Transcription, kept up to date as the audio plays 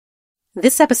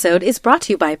This episode is brought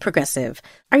to you by Progressive.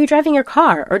 Are you driving your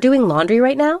car or doing laundry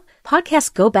right now?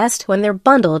 Podcasts go best when they're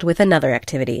bundled with another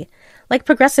activity. Like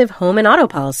Progressive home and auto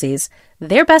policies,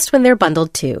 they're best when they're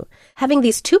bundled too. Having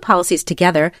these two policies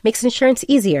together makes insurance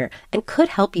easier and could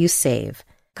help you save.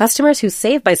 Customers who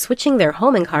save by switching their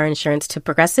home and car insurance to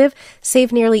Progressive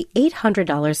save nearly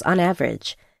 $800 on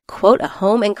average. Quote a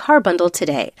home and car bundle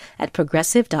today at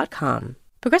Progressive.com.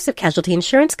 Progressive Casualty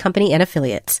Insurance Company and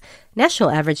Affiliates. National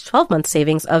average 12-month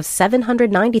savings of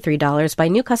 $793 by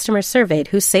new customers surveyed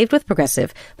who saved with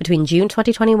Progressive between June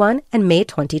 2021 and May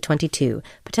 2022.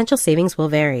 Potential savings will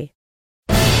vary.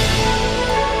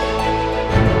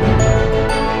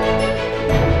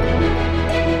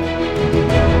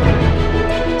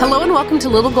 Hello and welcome to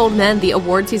Little Gold Men, the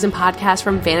award season podcast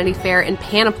from Vanity Fair and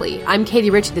Panoply. I'm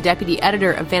Katie Ritchie, the deputy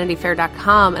editor of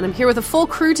VanityFair.com, and I'm here with a full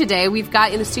crew today. We've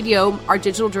got in the studio our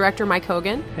digital director, Mike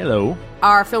Hogan. Hello.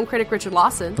 Our film critic, Richard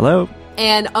Lawson. Hello.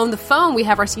 And on the phone, we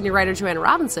have our senior writer, Joanna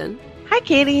Robinson. Hi,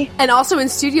 Katie. And also in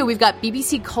studio, we've got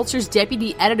BBC Culture's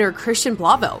deputy editor, Christian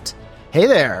Blauvelt. Hey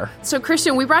there. So,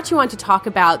 Christian, we brought you on to talk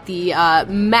about the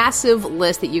massive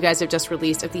list that you guys have just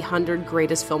released of the 100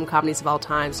 greatest film comedies of all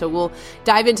time. So we'll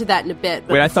dive into that in a bit.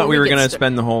 Wait, I thought we were going to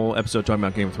spend the whole episode talking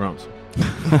about Game of Thrones.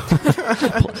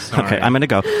 Okay, I'm going to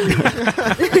go.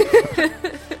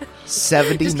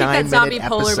 79 that zombie minute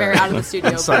polar bear out of the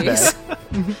studio, please.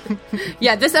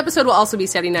 Yeah, this episode will also be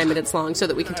 79 minutes long so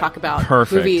that we can talk about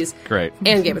movies Great.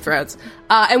 And Game of Thrones.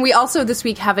 And we also this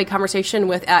week have a conversation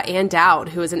with Ann Dowd,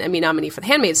 who is an Emmy nominee for The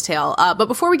Handmaid's Tale. But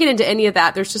before we get into any of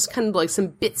that, there's just kind of like some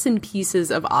bits and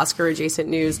pieces of Oscar-adjacent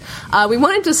news. We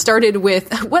wanted to start it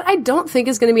with what I don't think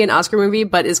is going to be an Oscar movie,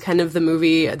 but is kind of the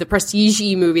movie, the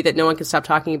prestige-y movie that no one can stop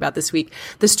talking about this week.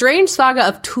 The strange saga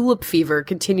of Tulip Fever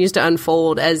continues to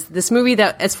unfold as this movie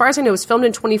that, as far as I know, was filmed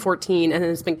in 2014 and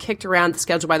has been kicked around the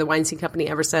schedule by the Weinstein Company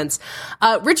ever since.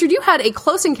 Richard, you had a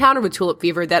close encounter with Tulip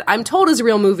Fever that I'm told is a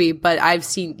real movie, but I've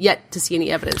yet to see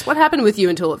any evidence. What happened with you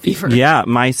in Tulip Fever? Yeah,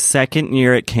 my second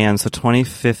year at Cannes, so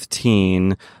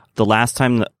 2015, the last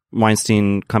time the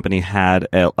Weinstein Company had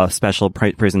a special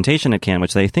presentation at Cannes,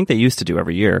 which they think they used to do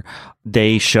every year,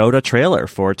 they showed a trailer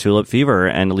for Tulip Fever,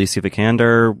 and Alicia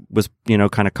Vikander was,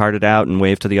 kind of carted out and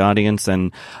waved to the audience,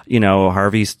 and,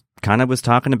 Harvey's kind of was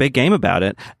talking a big game about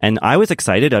it. And I was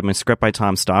excited. I mean, script by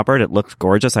Tom Stoppard. It looked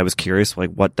gorgeous. I was curious,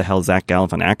 what the hell Zach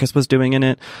Galifianakis was doing in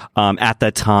it. At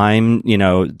that time,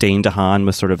 Dane DeHaan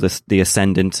was sort of the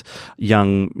ascendant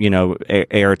young,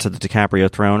 heir to the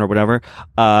DiCaprio throne or whatever.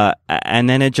 And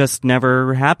then it just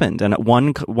never happened. And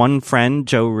one friend,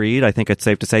 Joe Reed, I think it's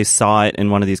safe to say, saw it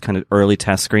in one of these kind of early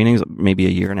test screenings, maybe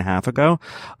a year and a half ago.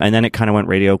 And then it kind of went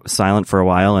radio silent for a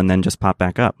while and then just popped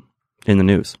back up in the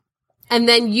news. And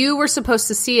then you were supposed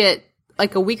to see it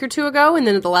like a week or two ago, and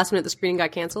then at the last minute the screening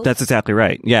got canceled? That's exactly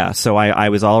right. Yeah. So I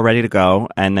was all ready to go,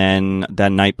 and then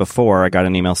that night before I got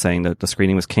an email saying that the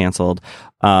screening was canceled.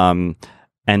 And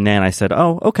then I said,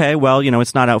 oh, okay, well,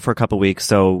 it's not out for a couple weeks,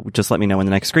 so just let me know when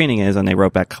the next screening is. And they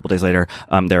wrote back a couple days later,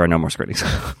 there are no more screenings.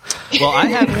 Well, I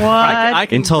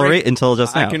had until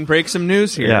just now. I can break some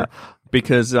news here. Yeah.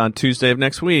 Because on Tuesday of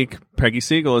next week, Peggy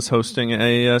Siegel is hosting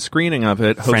a screening of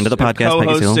it. Friend of the podcast,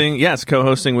 Peggy Siegel. Yes,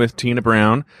 co-hosting with Tina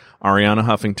Brown, Ariana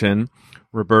Huffington,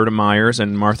 Roberta Myers,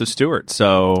 and Martha Stewart.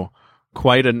 So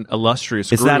quite an illustrious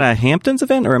group. Is that a Hamptons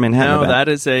event or a Manhattan event? No, that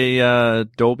is a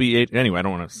Dolby. Anyway, I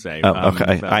don't want to say. Oh,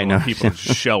 okay. I know. People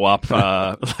show up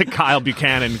like Kyle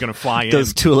Buchanan going to fly in.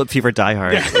 Those Tulip Fever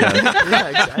diehards. Yeah,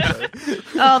 exactly.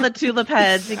 Oh, the tulip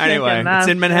heads. You can't anyway, get enough.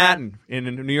 it's in Manhattan, in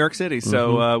New York City.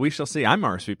 So we shall see. I'm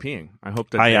RSVPing. I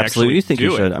hope that I they absolutely actually think do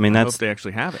you should. it. I mean, hope they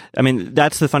actually have it. I mean,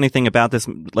 that's the funny thing about this,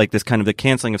 like this kind of the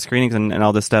canceling of screenings and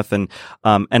all this stuff. And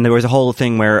there was a whole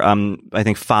thing where I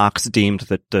think Fox deemed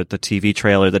the TV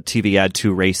trailer, the TV ad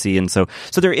too racy, and so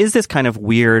there is this kind of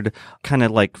weird kind of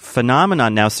like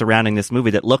phenomenon now surrounding this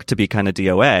movie that looked to be kind of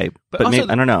DOA, but also,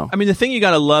 I don't know. I mean, the thing you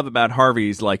got to love about Harvey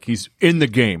is like he's in the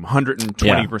game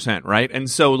 120%, right? And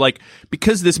so like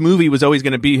because this movie was always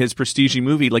going to be his prestige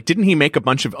movie, like didn't he make a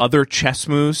bunch of other chess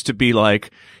moves to be like,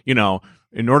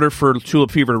 in order for Tulip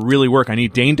Fever to really work, I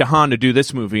need Dane DeHaan to do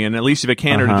this movie and Alicia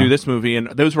Vikander to do this movie. And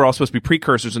those were all supposed to be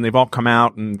precursors, and they've all come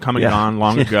out and come and gone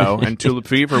long ago. And Tulip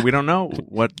Fever, we don't know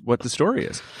what the story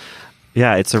is.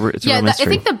 Yeah, it's a real I mystery.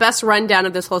 think the best rundown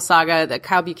of this whole saga that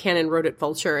Kyle Buchanan wrote at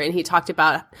Vulture, and he talked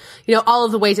about, all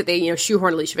of the ways that they,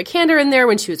 shoehorned Alicia Vikander in there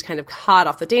when she was kind of hot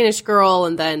off the Danish Girl,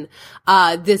 and then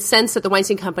the sense that the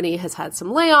Weinstein Company has had some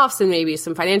layoffs and maybe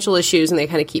some financial issues, and they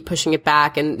kind of keep pushing it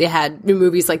back, and they had new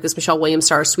movies like this Michelle Williams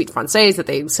star Sweet Française that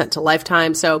they sent to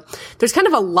Lifetime. So there's kind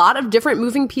of a lot of different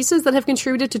moving pieces that have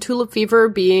contributed to Tulip Fever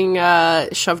being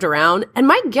shoved around. And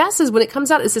my guess is when it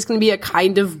comes out, is this going to be a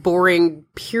kind of boring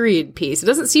period piece? It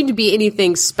doesn't seem to be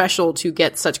anything special to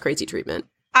get such crazy treatment.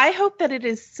 I hope that it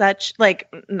is such,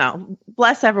 no,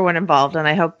 bless everyone involved, and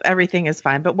I hope everything is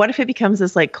fine. But what if it becomes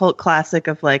this, cult classic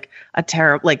of, a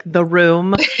terrible, The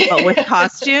Room, but with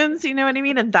costumes, you know what I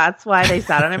mean? And that's why they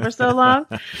sat on it for so long.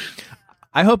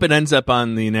 I hope it ends up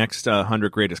on the next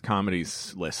 100 Greatest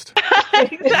Comedies list.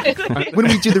 Exactly. When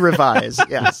we do the revise,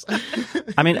 yes.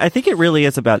 I mean, I think it really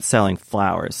is about selling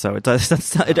flowers, so it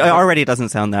already doesn't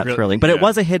sound that really, thrilling. But it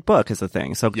was a hit book, is the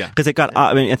thing. So because it got,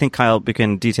 I think Kyle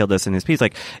Buchanan detailed this in his piece.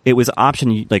 It was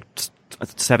optioned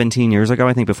 17 years ago,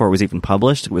 I think, before it was even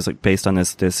published. It was based on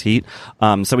this heat.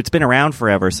 So it's been around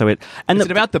forever. So is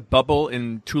it about the bubble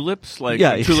in tulips?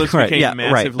 Tulips became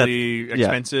massively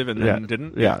expensive and then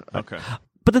didn't? Yeah. Okay.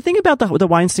 But the thing about the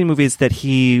Weinstein movie is that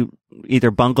he either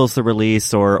bungles the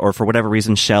release or for whatever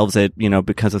reason shelves it,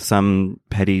 because of some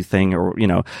petty thing or,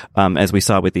 as we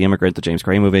saw with The Immigrant, the James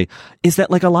Gray movie, is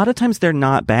that a lot of times they're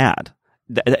not bad.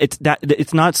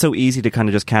 It's not so easy to kind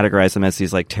of just categorize them as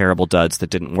these terrible duds that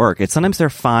didn't work. It's sometimes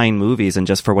they're fine movies, and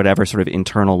just for whatever sort of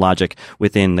internal logic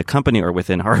within the company or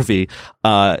within Harvey,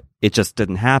 it just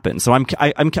didn't happen. So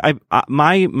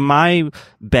my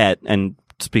bet, and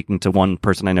speaking to one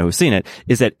person I know who's seen it,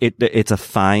 is that it's a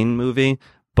fine movie,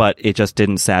 but it just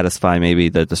didn't satisfy maybe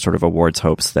the sort of awards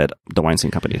hopes that the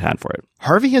Weinstein Company had for it.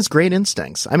 Harvey has great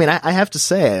instincts. I mean, I have to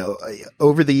say,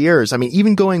 over the years,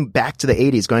 even going back to the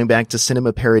 80s, going back to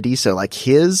Cinema Paradiso,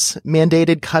 his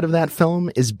mandated cut of that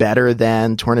film is better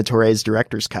than Tornatore's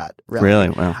director's cut. Really?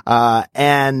 Wow.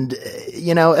 And,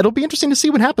 it'll be interesting to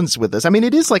see what happens with this.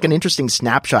 It is an interesting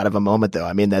snapshot of a moment,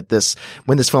 though. When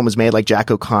this film was made,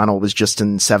 Jack O'Connell was just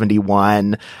in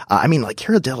 71.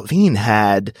 Cara Delevingne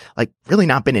had, really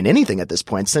not been in anything at this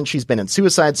point since she's been in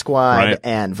Suicide Squad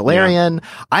and Valerian.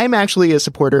 Yeah. I'm actually a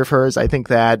supporter of hers. I think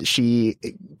that she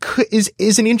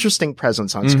is an interesting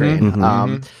presence on screen.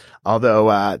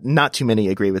 Although not too many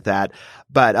agree with that,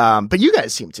 but you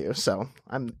guys seem to. So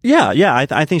I'm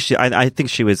I think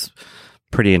she was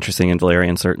pretty interesting in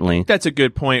Valerian, certainly. That's a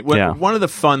good point. One of the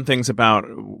fun things about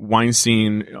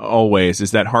Weinstein always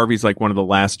is that Harvey's one of the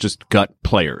last just gut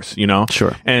players,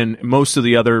 Sure. And most of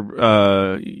the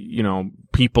other,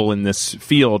 people in this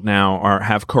field now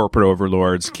have corporate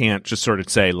overlords, can't just sort of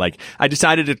say I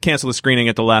decided to cancel the screening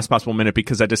at the last possible minute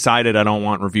because I decided I don't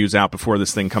want reviews out before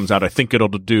this thing comes out. I think it'll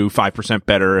do 5%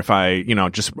 better if I,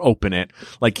 just open it.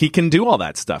 He can do all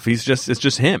that stuff. It's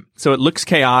just him. So it looks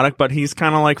chaotic, but he's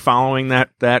kind of following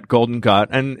that golden gut.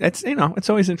 And it's, it's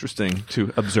always interesting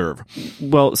to observe.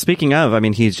 Well, speaking of,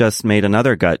 he's just made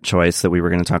another gut choice that we were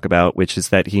going to talk about, which is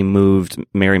that he moved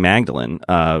Mary Magdalene,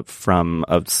 from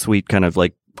a sweet kind of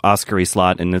Oscar-y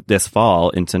slot in this fall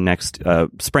into next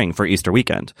spring for Easter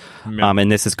weekend. Yeah.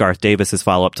 And this is Garth Davis's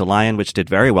follow-up to Lion, which did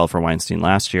very well for Weinstein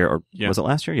last year. Or was it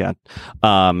last year? Yeah.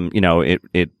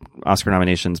 It Oscar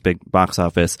nominations, big box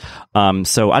office.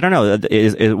 So I don't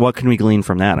know. What can we glean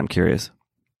from that? I'm curious.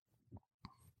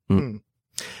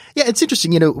 Yeah, it's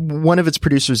interesting. One of its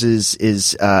producers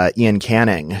is Ian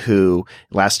Canning, who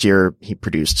last year he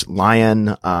produced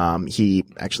Lion. He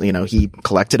actually, he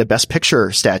collected a Best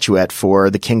Picture statuette for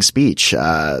The King's Speech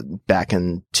back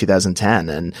in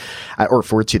 2010 or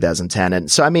for 2010.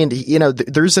 And so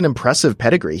there's an impressive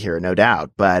pedigree here, no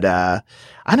doubt. But I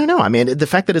don't know. The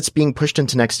fact that it's being pushed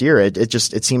into next year,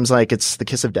 it seems like it's the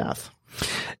kiss of death.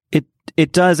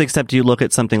 It does, except you look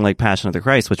at something like Passion of the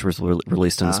Christ, which was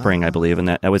released in the spring, I believe, and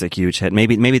that was a huge hit.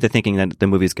 Maybe they're thinking that the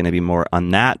movie's going to be more on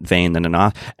that vein than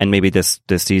enough, and maybe this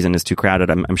season is too crowded.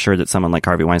 I'm sure that someone like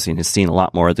Harvey Weinstein has seen a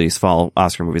lot more of these fall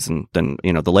Oscar movies than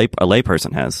a lay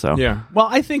person has. So yeah, well,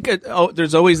 I think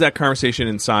there's always that conversation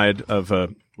inside of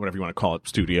whatever you want to call it,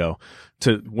 studio.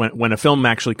 To when a film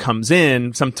actually comes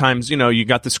in, sometimes you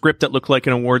got the script that looked like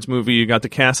an awards movie, you got the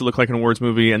cast that looked like an awards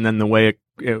movie, and then the way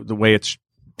it's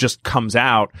just comes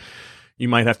out, you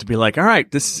might have to be like, all right,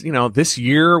 this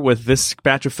year with this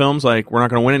batch of films, like, we're not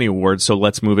going to win any awards, so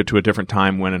let's move it to a different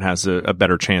time when it has a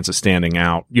better chance of standing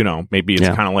out. Maybe it's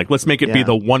kind of like, let's make it be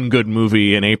the one good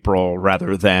movie in April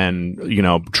rather than,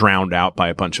 drowned out by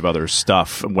a bunch of other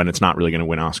stuff when it's not really going to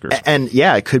win Oscars. And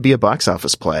it could be a box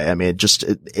office play. I mean,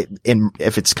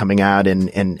 if it's coming out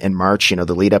in March,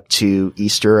 the lead up to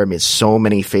Easter, I mean, so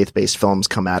many faith-based films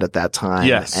come out at that time.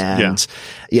 Yes. And,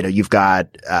 you've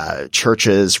got,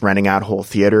 churches renting out whole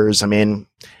theaters. I mean,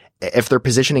 if they're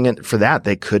positioning it for that,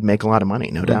 they could make a lot of money,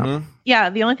 no doubt. Yeah,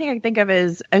 the only thing I can think of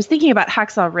is I was thinking about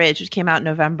Hacksaw Ridge, which came out in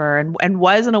November and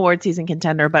was an award season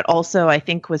contender, but also I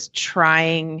think was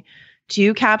trying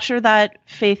to capture that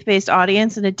faith-based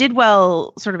audience, and it did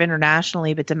well sort of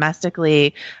internationally, but domestically,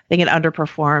 I think it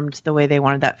underperformed the way they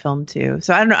wanted that film to.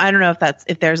 So I don't know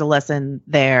if there's a lesson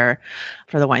there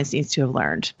for the Weinsteins to have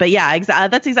learned. But yeah,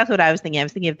 that's exactly what I was thinking. I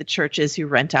was thinking of the churches who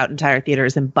rent out entire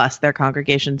theaters and bust their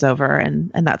congregations over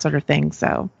and that sort of thing.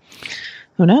 So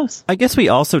who knows? I guess we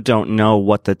also don't know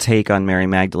what the take on Mary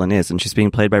Magdalene is, and she's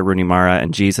being played by Rooney Mara,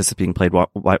 and Jesus is being played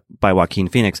by Joaquin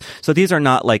Phoenix. So these are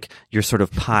not like your sort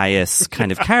of pious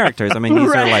kind of characters. I mean, these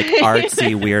are like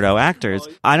artsy weirdo actors.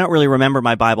 I don't really remember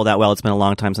my Bible that well. It's been a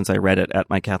long time since I read it at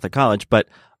my Catholic college, but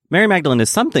Mary Magdalene is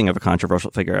something of a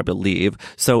controversial figure, I believe.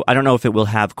 So I don't know if it will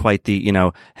have quite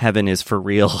the, heaven is for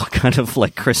real kind of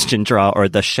like Christian draw or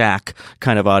the Shack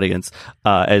kind of audience,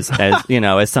 as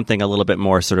something a little bit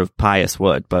more sort of pious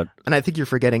would, but. And I think you're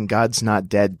forgetting God's Not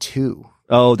Dead too.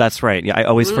 Oh, that's right. Yeah. I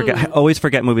always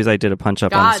forget movies I did a punch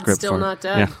up on the script still for. Not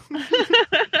dead.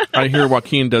 Yeah. I hear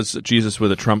Joaquin does Jesus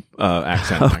with a Trump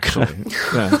accent, actually.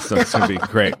 Yeah, so it's going to be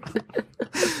great.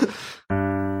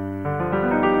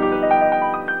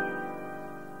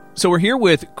 So we're here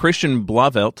with Christian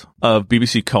Blauvelt of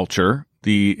BBC Culture,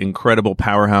 the incredible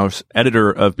powerhouse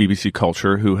editor of BBC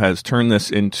Culture, who has turned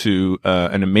this into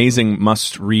an amazing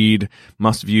must-read,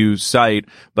 must-view site,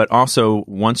 but also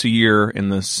once a year in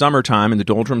the summertime, in the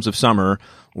doldrums of summer,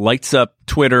 lights up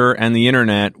Twitter and the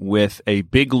internet with a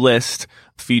big list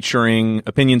featuring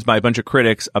opinions by a bunch of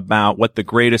critics about what the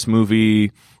greatest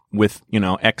movie with,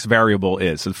 X variable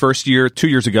is. So the first year, 2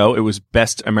 years ago, it was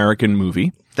Best American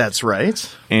Movie. That's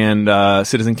right. And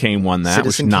Citizen Kane won that,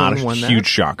 which is not a huge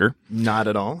shocker. Not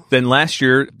at all. Then last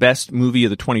year, Best Movie of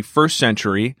the 21st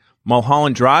Century,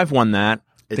 Mulholland Drive won that.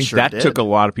 I think that took a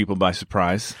lot of people by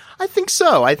surprise. I think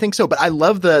so. But I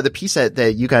love the piece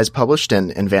that you guys published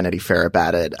in Vanity Fair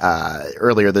about it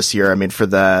earlier this year. I mean, for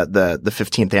the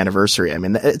 15th anniversary. I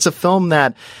mean, it's a film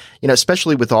that,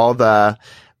 especially with all the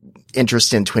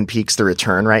interest in Twin Peaks: The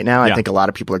Return right now, I think a lot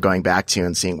of people are going back to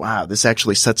and seeing, wow, this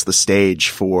actually sets the stage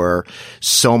for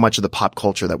so much of the pop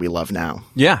culture that we love now.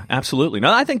 Yeah, absolutely.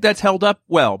 No, I think that's held up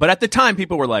well. But at the time,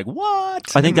 people were like,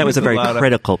 what? I think that was a very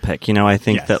critical pick. I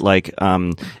think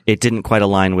that it didn't quite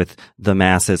align with the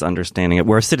masses understanding it.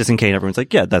 Where Citizen Kane, everyone's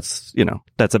like, yeah, that's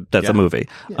a movie.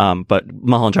 Yeah. But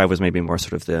Mulholland Drive was maybe more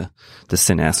sort of the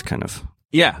cine-esque kind of,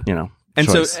 And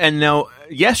choice. And now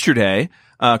yesterday,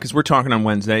 because we're talking on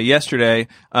Wednesday, yesterday,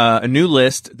 a new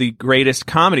list, the greatest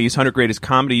comedies, 100 greatest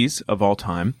comedies of all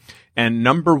time. And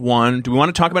number one, do we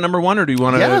want to talk about number one or do you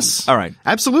want to? Yes. All right.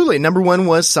 Absolutely. Number one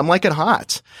was Some Like It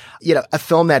Hot. A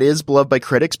film that is beloved by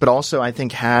critics, but also I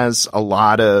think has a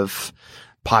lot of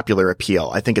popular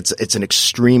appeal. I think it's an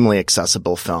extremely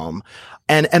accessible film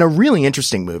and a really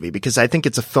interesting movie because I think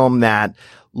it's a film that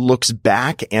looks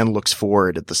back and looks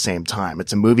forward at the same time.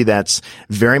 It's a movie that's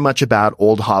very much about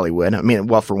old Hollywood. I mean,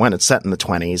 well, for one, it's set in the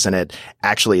 20s and it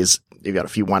actually is,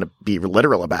 if you want to be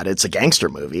literal about it, it's a gangster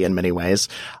movie in many ways,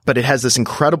 but it has this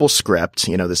incredible script,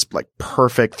 this like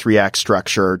perfect 3-act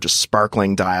structure, just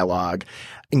sparkling dialogue,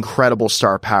 incredible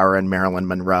star power in Marilyn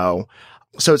Monroe.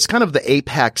 So it's kind of the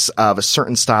apex of a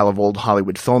certain style of old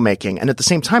Hollywood filmmaking. And at the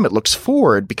same time, it looks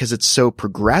forward because it's so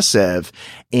progressive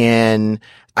in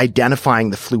identifying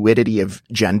the fluidity of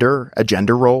gender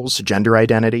roles, gender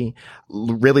identity,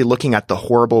 really looking at the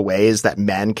horrible ways that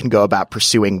men can go about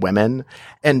pursuing women.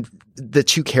 And the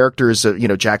two characters,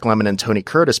 Jack Lemmon and Tony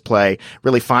Curtis play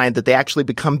really find that they actually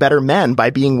become better men by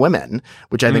being women,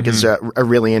 which I think is a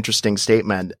really interesting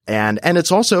statement. And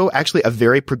it's also actually a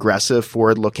very progressive,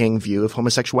 forward-looking view of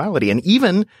homosexuality and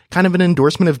even kind of an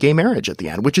endorsement of gay marriage at the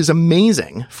end, which is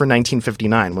amazing for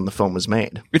 1959 when the film was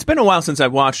made. It's been a while since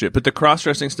I've watched it, but the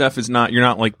cross-dressing stuff is you're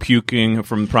not like puking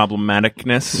from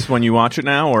problematicness when you watch it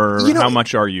now, or how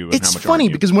much are you? And it's how much funny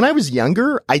aren't you? because when I was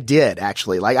younger, I did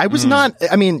actually. Like I was not,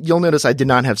 I mean, you'll notice I did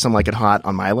not have Some Like It Hot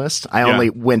on my list. I only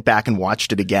went back and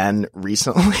watched it again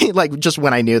recently, like just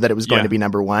when I knew that it was going to be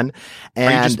number one.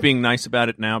 And are you just being nice about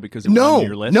it now because it won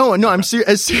your list? No, I'm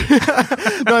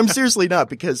I'm seriously not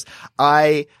because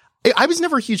I I was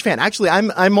never a huge fan. Actually,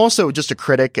 I'm also just a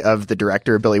critic of the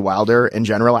director, Billy Wilder, in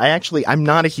general. I'm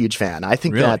not a huge fan. I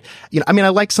think that, I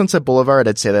like Sunset Boulevard.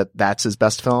 I'd say that that's his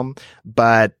best film,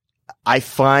 but I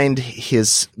find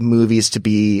his movies to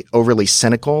be overly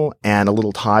cynical and a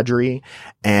little tawdry,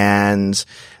 and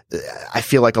I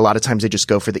feel like a lot of times they just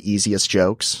go for the easiest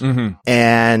jokes. Mm-hmm.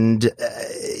 And,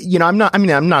 I'm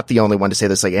not the only one to say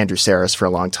this. Like Andrew Sarris for a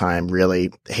long time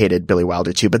really hated Billy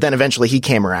Wilder too, but then eventually he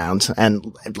came around and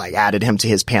like added him to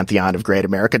his pantheon of great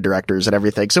American directors and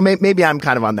everything. So maybe I'm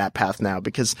kind of on that path now,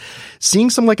 because seeing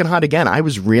Some Like It Hot again, I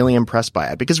was really impressed by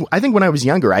it, because I think when I was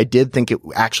younger, I did think it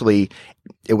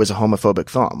was a homophobic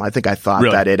film. I think I thought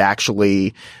that it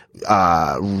actually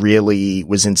really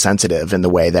was insensitive in the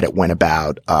way that it went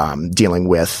about dealing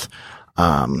with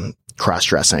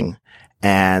cross-dressing.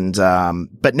 And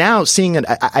but now seeing it,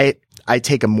 I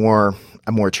take a more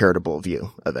charitable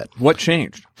view of it. What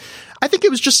changed? I think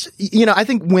it was just, I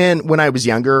think when I was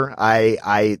younger,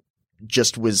 I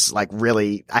just was like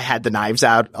really, I had the knives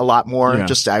out a lot more. Yeah.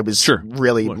 Just, I was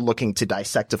really looking to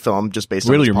dissect a film just based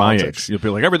on its you're politics. My age. You'll be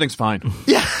like, everything's fine.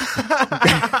 Yeah.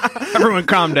 Everyone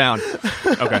calm down.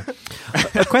 Okay.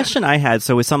 A question I had,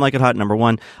 so with Some Like It Hot, number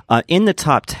one, in the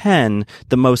top 10,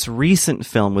 the most recent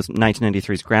film was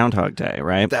 1993's Groundhog Day,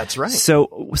 right? That's right.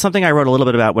 So something I wrote a little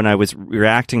bit about when I was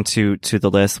reacting to the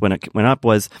list when it went up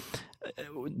was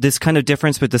this kind of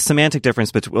difference, but the semantic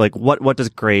difference between like what does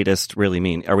greatest really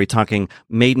mean? Are we talking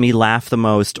made me laugh the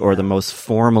most, or the most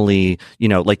formally,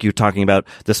 like you're talking about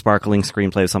the sparkling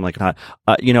screenplay of Something Like It Hot,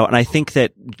 and I think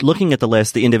that looking at the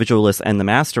list, the individual list and the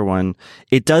master one,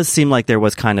 it does seem like there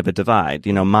was kind of a divide.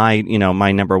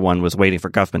 My number one was Waiting for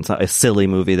Guffman, a silly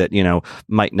movie that,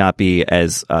 might not be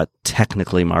as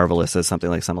technically marvelous as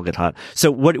something like Something Like It Hot.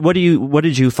 So what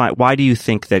did you find? Why do you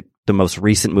think that the most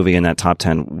recent movie in that top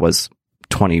 10 was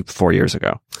 24 years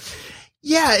ago?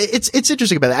 Yeah, it's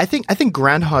interesting about that. I think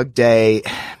Groundhog Day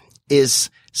is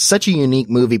such a unique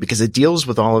movie because it deals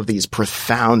with all of these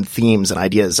profound themes and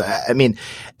ideas. I mean,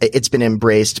 it's been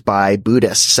embraced by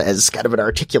Buddhists as kind of an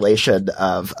articulation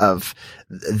of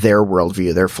their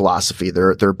worldview, their philosophy,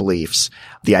 their beliefs.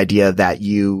 The idea that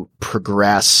you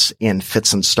progress in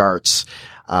fits and starts,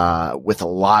 with a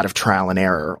lot of trial and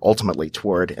error, ultimately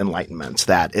toward enlightenment,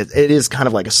 that it is kind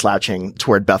of like a slouching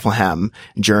toward Bethlehem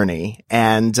journey.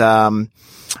 And,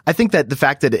 I think that the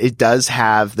fact that it does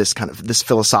have this kind of this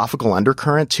philosophical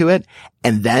undercurrent to it,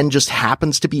 and then just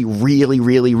happens to be really,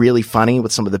 really, really funny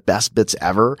with some of the best bits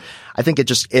ever. I think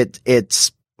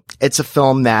it's a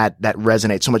film that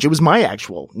resonates so much. It was my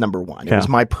actual number one. It was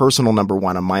my personal number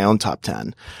one on my own top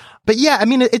 10. But yeah, I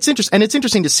mean, it's interesting, and it's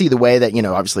interesting to see the way that,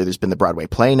 obviously there's been the Broadway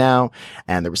play now,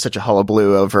 and there was such a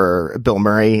hullabaloo over Bill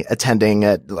Murray attending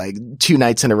it like 2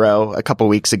 nights in a row a couple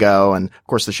weeks ago. And of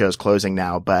course the show's closing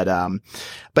now, but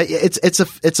it's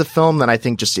a film that I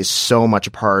think just is so much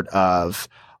a part of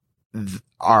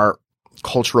our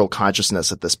cultural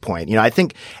consciousness at this point. I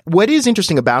think what is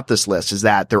interesting about this list is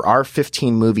that there are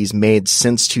 15 movies made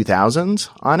since 2000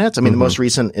 on it. I mean, the most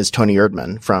recent is Tony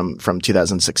Erdmann from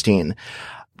 2016.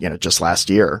 Just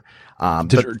last year.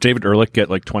 Did David Ehrlich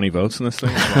get like 20 votes in this thing?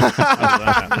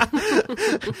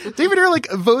 David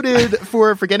Ehrlich voted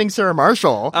for Forgetting Sarah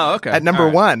Marshall at number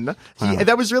one.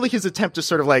 That was really his attempt to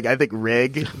sort of like, I think,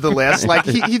 rig the list. Like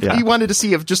he wanted to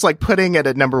see if just like putting it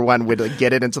at number one would like,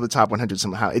 get it into the top 100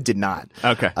 somehow. It did not.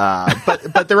 Okay.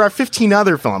 But there are 15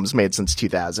 other films made since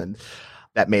 2000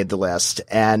 that made the list.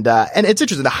 And it's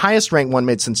interesting. The highest ranked one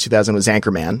made since 2000 was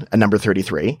Anchorman at number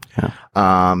 33,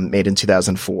 made in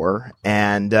 2004.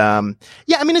 And, I mean,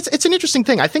 it's an interesting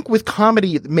thing. I think with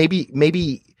comedy,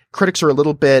 maybe critics are a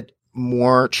little bit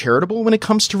more charitable when it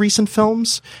comes to recent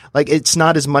films. Like, it's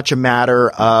not as much a matter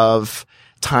of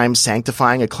time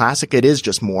sanctifying a classic. It is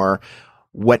just more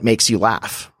what makes you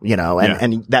laugh,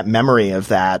 and that memory of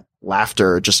that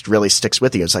laughter just really sticks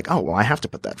with you. It's like, oh, well, I have to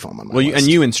put that film on my list. And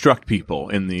you instruct people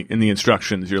in the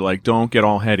instructions. You're like, don't get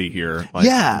all heady here.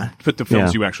 Like, put the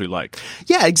films you actually like.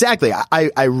 Yeah, exactly.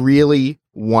 I really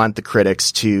want the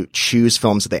critics to choose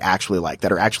films that they actually like,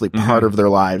 that are actually part of their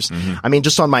lives. I mean,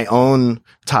 just on my own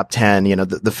top 10,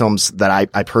 the films that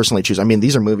I personally choose. I mean,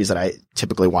 these are movies that I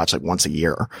typically watch like once a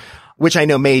year, which I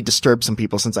know may disturb some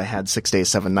people since I had 6 Days,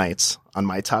 7 Nights on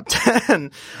my top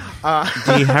 10.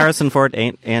 The Harrison Ford,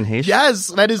 Anne Heche? Yes,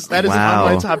 that is on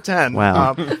my top 10.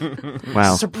 Wow.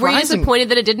 Wow. Were you disappointed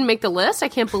that it didn't make the list? I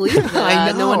can't believe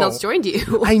that no one else joined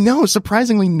you. I know.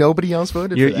 Surprisingly, nobody else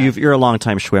voted for that. You're a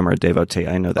longtime Schwimmer devotee.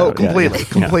 I know that. Oh,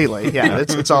 completely. Yeah,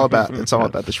 it's all about the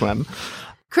Schwimm.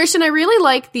 Christian, I really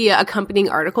like the accompanying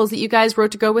articles that you guys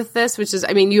wrote to go with this, which is,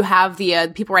 I mean, you have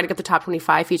the people writing up the top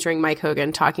 25 featuring Mike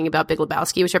Hogan talking about Big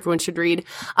Lebowski, which everyone should read.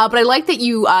 But I like that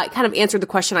you kind of answered the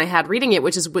question I had reading it,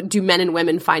 which is, do men and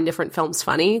women find different films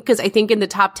funny? Because I think in the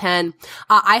top 10,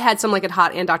 I had Some Like It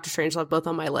Hot and Dr. Strangelove both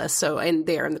on my list, so, and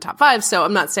they are in the top 5. So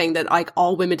I'm not saying that like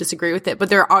all women disagree with it, but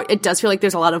it does feel like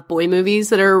there's a lot of boy movies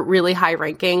that are really high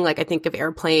ranking. Like I think of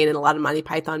Airplane and a lot of Monty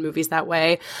Python movies that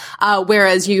way.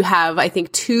 Whereas you have, I think,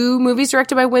 2 movies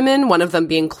directed by women, one of them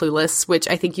being Clueless, which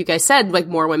I think you guys said like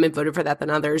more women voted for that than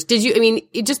others. Did you, I mean,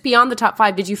 just beyond the top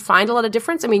 5, did you find a lot of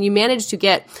difference? I mean, you managed to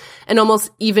get an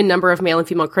almost even number of male and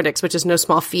female critics, which is no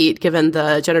small feat given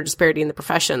the gender disparity in the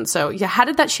profession. So yeah, how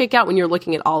did that shake out when you're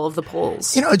looking at all of the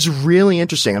polls? You know, it's really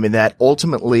interesting. I mean, that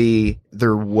ultimately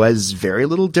there was very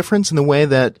little difference in the way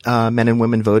that men and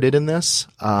women voted in this.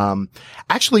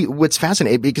 Actually, what's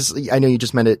fascinating, because I know you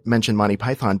just mentioned Monty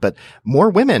Python, but more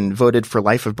women voted for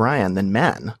Life of Brian than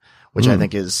men, which I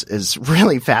think is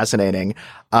really fascinating.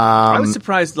 I was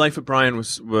surprised Life of Brian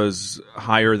was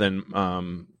higher than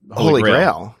Holy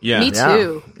Grail. Yeah. Me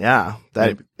too. Yeah.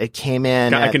 That it came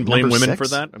in. I can blame women 6. for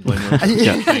that. I blame women.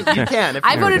 You can.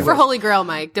 I voted for Holy Grail,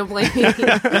 Mike. Don't blame me.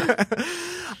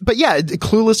 But yeah,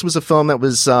 Clueless was a film that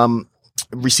was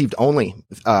received only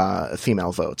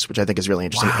female votes, which I think is really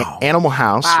interesting. Wow. Animal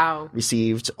House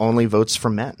received only votes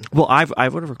from men. Well, I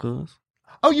voted for Clueless.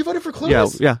 Oh, you voted for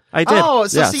Clueless? Yeah, I did. Oh,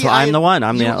 so so I'm the one.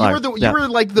 I'm you were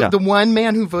like the one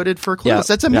man who voted for Clueless. Yeah.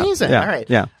 That's amazing. Yeah. All right.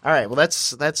 Yeah. All right. Well,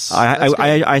 that's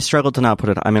I struggled to not put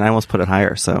it. I mean, I almost put it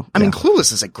higher. So I mean,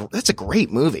 Clueless is that's a great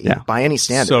movie by any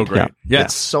standard. So great. Yeah.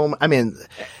 It's so. I mean.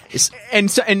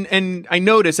 And I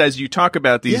notice as you talk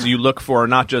about these, you look for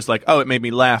not just like, oh, it made me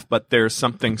laugh, but there's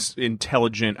something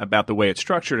intelligent about the way it's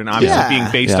structured. And obviously being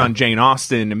based on Jane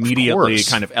Austen immediately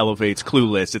kind of elevates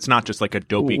Clueless. It's not just like a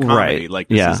dopey comedy. Like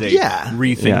this is a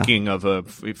rethinking of a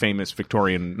famous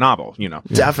Victorian novel, you know.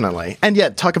 Definitely. And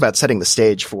yet talk about setting the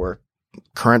stage for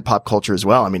current pop culture as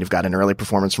well. I mean, you've got an early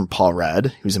performance from Paul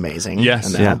Rudd, who's amazing.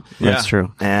 Yes. That's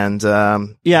true. And,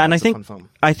 and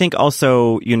I think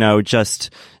also, you know, just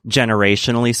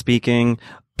generationally speaking,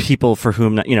 people for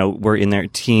whom, you know, were in their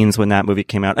teens when that movie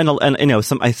came out. And you know,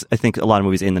 I think a lot of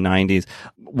movies in the 90s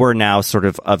were now sort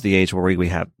of the age where we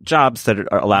have jobs that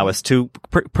allow us to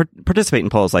participate in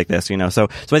polls like this, you know. So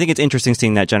I think it's interesting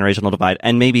seeing that generational divide,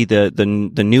 and maybe the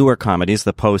newer comedies,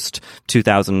 the post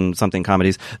 2000 something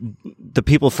comedies, the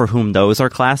people for whom those are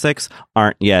classics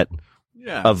aren't yet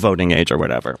of voting age or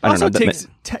whatever. I don't know.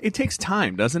 It takes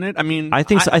time, doesn't it? I mean, I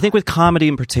think so. I think with comedy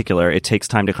in particular, it takes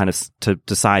time to kind of to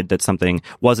decide that something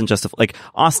wasn't just like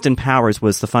Austin Powers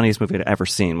was the funniest movie I'd ever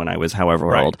seen when I was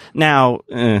however old. Now,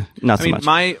 not so much.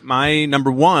 My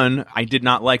number one, I did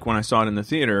not like when I saw it in the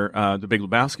theater, The Big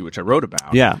Lebowski, which I wrote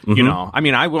about. Yeah, you know, I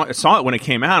mean, I saw it when it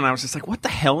came out, and I was just like, what the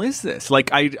hell is this?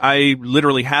 Like, I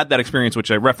literally had that experience,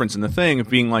 which I referenced in the thing, of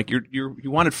being like, you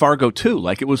wanted Fargo too,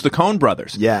 like it was the Coen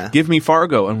brothers. Yeah, give me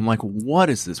Fargo, and I'm like, what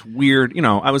is this weird? You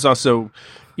know, I was also,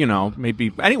 you know,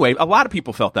 maybe anyway. A lot of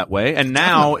people felt that way, and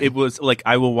now it was like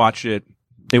I will watch it.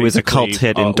 It was a cult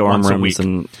hit in dorm rooms,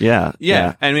 and yeah.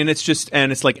 I mean, it's just,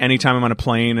 and it's like anytime I'm on a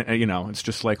plane, you know, it's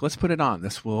just like, let's put it on.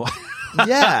 This will.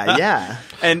 yeah.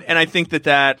 And I think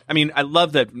that I mean, I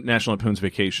love that National Lampoon's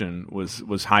Vacation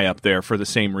was high up there for the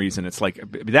same reason. It's like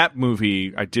that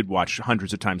movie I did watch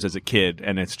hundreds of times as a kid,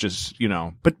 and it's just, you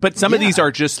know, but some of these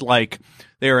are just like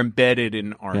they're embedded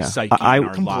in our psyche, in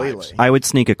our lives. I would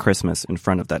sneak a Christmas in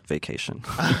front of that Vacation.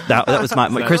 that was my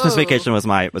Christmas Vacation was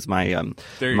my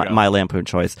Lampoon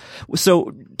choice.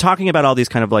 So talking about all these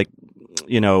kind of like,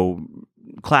 you know,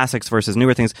 classics versus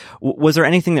newer things, was there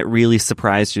anything that really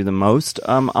surprised you the most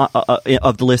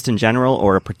of the list in general,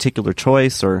 or a particular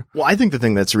choice? Or well, I think the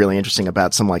thing that's really interesting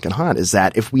about Some Like It Hot is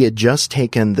that if we had just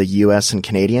taken the U.S. and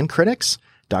Canadian critics,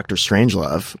 Dr.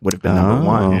 Strangelove would have been number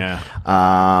one. Yeah.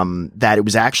 That it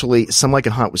was actually, Some Like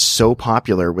It Hot was so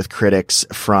popular with critics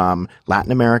from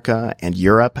Latin America and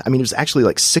Europe. I mean, it was actually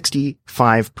like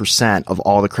 65% of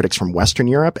all the critics from Western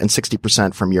Europe and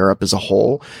 60% from Europe as a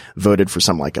whole voted for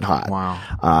Some Like It Hot.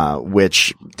 Wow.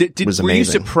 Which was amazing. Were you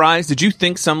surprised? Did you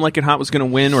think Some Like It Hot was going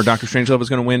to win, or Dr. Strangelove was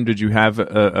going to win? Did you have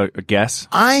a guess?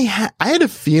 I had a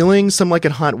feeling Some Like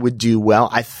It Hot would do well.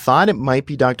 I thought it might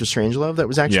be Dr. Strangelove that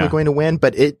was actually going to win,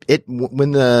 but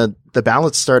when the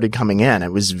ballots started coming in,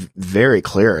 it was very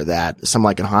clear that Some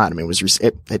Like It Hot, I mean,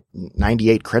 it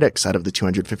 98 critics out of the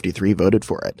 253 voted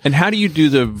for it. And how do you do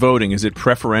the voting? Is it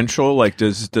preferential? Like,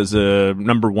 does a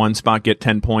number one spot get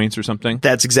 10 points or something?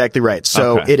 That's exactly right.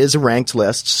 So it is a ranked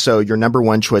list. So your number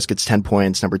one choice gets 10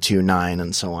 points, number two, 9,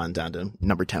 and so on down to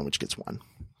number 10, which gets 1.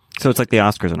 So it's like the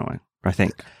Oscars in a way, I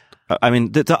think. I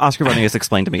mean, the Oscar voting is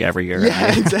explained to me every year.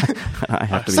 Yeah, exactly. I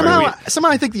have to be somehow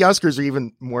I think the Oscars are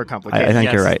even more complicated. I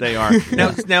think you're right. They are.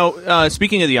 Now,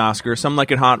 speaking of the Oscars, Some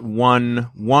Like It Hot won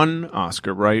one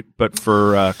Oscar, right? But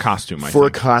for costume, I think. For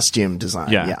costume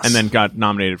design, yeah, yes. and then got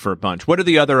nominated for a bunch. What are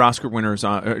the other Oscar winners?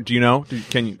 Do you know?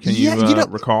 Can you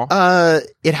recall?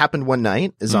 It Happened One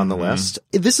Night is on the list.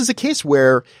 This is a case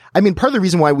where, I mean, part of the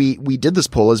reason why we did this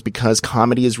poll is because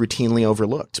comedy is routinely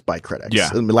overlooked by critics. Yeah.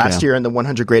 Last year in the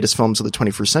 100 Greatest Films of the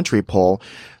 21st Century poll,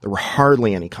 there were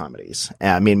hardly any comedies.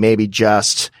 I mean, maybe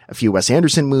just a few Wes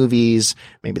Anderson movies,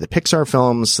 maybe the Pixar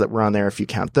films that were on there, if you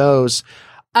count those.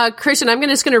 Christian, I'm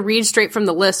just going to read straight from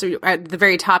the list. At the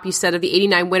very top, you said of the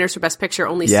 89 winners for Best Picture,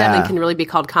 only 7 can really be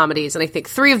called comedies. And I think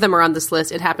 3 of them are on this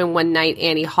list. It Happened One Night,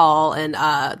 Annie Hall, and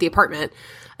The Apartment.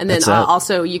 And then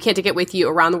also, You Can't Take It With You,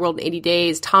 Around the World in 80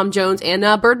 Days, Tom Jones, and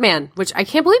Birdman, which I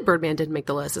can't believe Birdman didn't make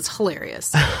the list. It's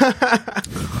hilarious. The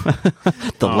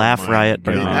laugh riot.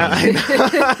 Birdman.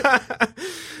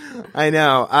 I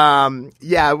know.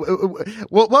 Yeah,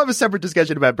 we'll have a separate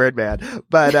discussion about Birdman,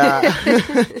 but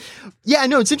yeah,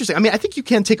 no, it's interesting. I mean, I think You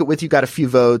Can't Take It With You got a few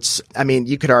votes. I mean,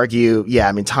 you could argue,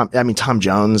 Tom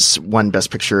Jones won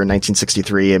Best Picture in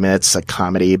 1963. I mean, it's a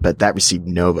comedy, but that received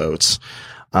no votes.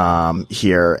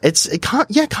 Here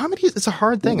comedy it's a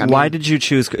hard thing. Why did you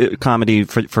choose comedy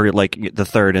for like the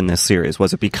third in this series?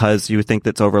 Was it because you think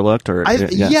that's overlooked, or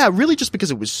really just because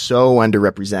it was so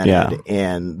underrepresented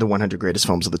in the 100 Greatest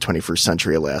Films of the 21st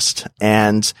Century list,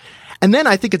 and then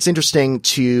I think it's interesting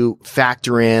to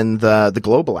factor in the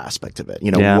global aspect of it.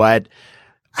 You know,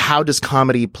 how does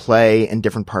comedy play in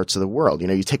different parts of the world? You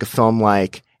know, you take a film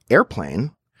like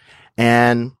Airplane,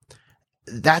 and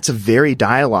that's a very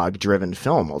dialogue-driven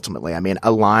film, ultimately. I mean,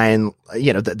 a line,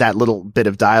 that little bit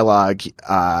of dialogue,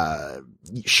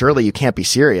 Shirley, you can't be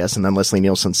serious. And then Leslie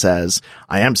Nielsen says,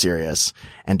 I am serious.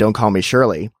 And don't call me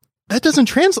Shirley. That doesn't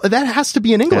translate. That has to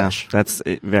be in English. Yeah, that's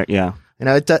it. Yeah. You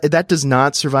know, that does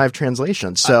not survive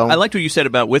translation. So I liked what you said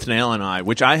about With Nail and I,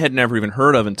 which I had never even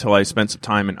heard of until I spent some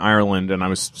time in Ireland, and I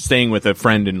was staying with a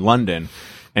friend in London.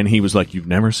 And he was like, "You've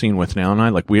never seen With Nail and I?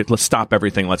 Like, let's stop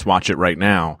everything. Let's watch it right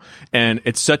now." And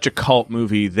it's such a cult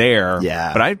movie there.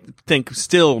 Yeah. But I think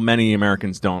still many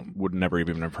Americans would never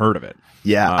even have heard of it.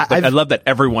 Yeah. But I love that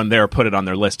everyone there put it on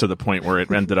their list to the point where it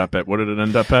ended up at, what did it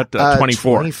end up at?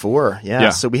 24. 24. Yeah.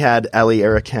 So we had Ellie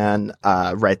Arakan,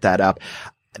 write that up.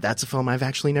 That's a film I've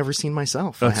actually never seen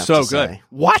myself. That's so good. Say.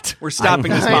 What? We're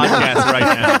stopping this podcast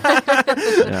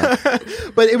right now.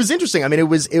 But it was interesting. I mean,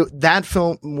 that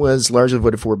film was largely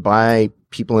voted for by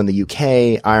people in the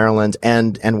UK, Ireland,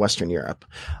 and Western Europe,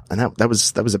 and that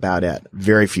was about it.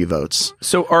 Very few votes.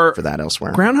 So are for that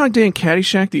elsewhere. Groundhog Day and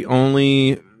Caddyshack the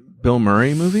only Bill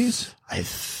Murray movies? I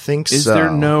think so. Is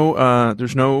there no?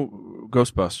 There's no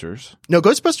Ghostbusters. No,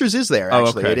 Ghostbusters is there,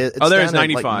 actually. Okay. It's there is down at,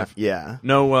 95. Yeah.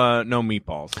 No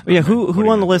Meatballs. Yeah, who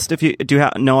on the list, if you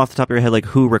know off the top of your head, like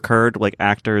who recurred, like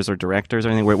actors or directors or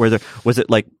anything? Was it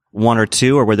like one or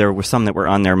two, or were some that were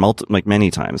on there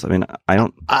many times? I mean,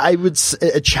 I would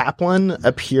say Chaplin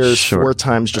appears 4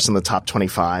 times just in the top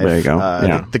 25. There you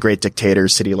go. The Great Dictator,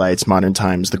 City Lights, Modern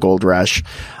Times, The Gold Rush.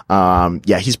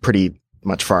 He's pretty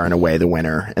much far and away the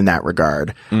winner in that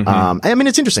regard. I mean,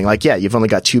 it's interesting. Like, you've only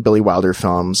got 2 Billy Wilder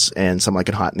films and Some Like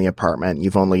It Hot in The Apartment.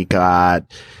 You've only got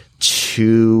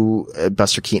 2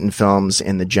 Buster Keaton films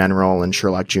in The General and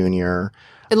Sherlock Jr.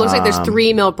 It looks like there's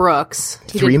 3 Mel Brooks.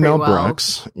 3 Mel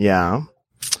Brooks. Yeah.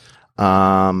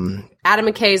 Adam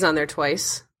McKay's on there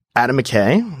twice. Adam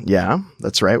McKay. Yeah,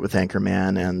 that's right. With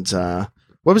Anchorman and,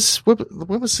 what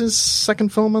was his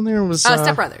second film on there? It was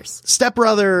Step Brothers. Step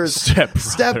Brothers. Yeah.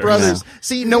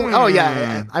 See, no. Oh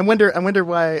yeah. I wonder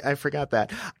why I forgot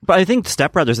that. But I think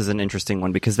Step Brothers is an interesting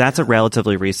one because that's a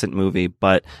relatively recent movie,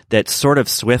 but that sort of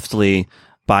swiftly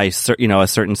by a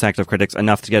certain sect of critics,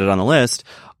 enough to get it on the list,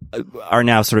 are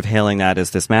now sort of hailing that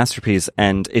as this masterpiece.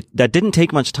 And that didn't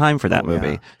take much time for that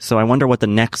movie. So I wonder what the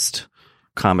next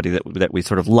comedy that we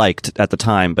sort of liked at the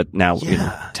time, but now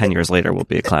 10 years later will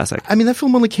be a classic. I mean, that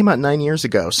film only came out 9 years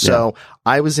ago. So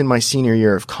I was in my senior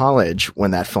year of college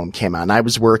when that film came out, and I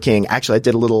was working, actually I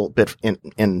did a little bit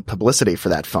in publicity for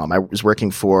that film. I was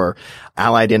working for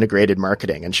Allied Integrated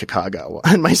Marketing in Chicago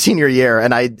in my senior year,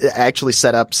 and I actually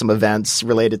set up some events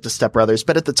related to Step Brothers.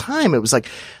 But at the time, it was like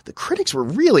the critics were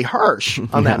really harsh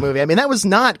on that movie. I mean, that was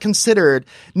not considered,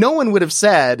 no one would have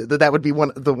said that would be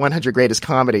one of the 100 greatest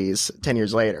comedies 10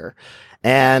 years later.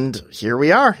 And here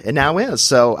we are. It now is.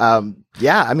 So,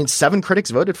 I mean, 7 critics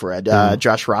voted for it.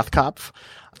 Josh Rothkopf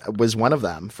was one of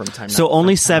them from time. So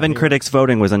only 7 critics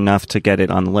voting was enough to get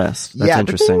it on the list. That's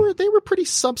interesting. But they were pretty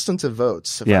substantive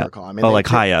votes, if I recall. I mean, like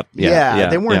high up.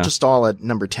 They weren't just all at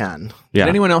number 10. Did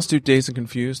anyone else do Dazed and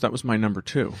Confused? That was my number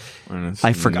 2.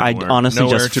 I honestly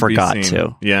just forgot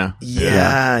to. Yeah.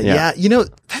 You know,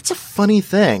 that's a funny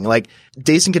thing. Like,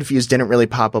 Dazed and Confused didn't really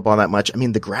pop up all that much. I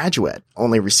mean, The Graduate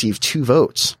only received 2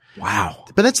 votes. Wow.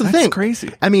 But that's the thing. That's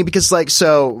crazy. I mean, because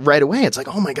so right away it's like,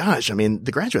 oh my gosh. I mean,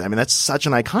 The Graduate. I mean, that's such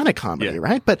an iconic comedy,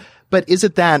 right? But is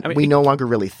it that we no longer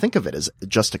really think of it as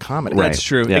just a comedy? Right. That's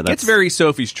true. It gets very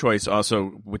Sophie's Choice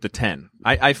also with the 10.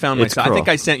 I found myself, I think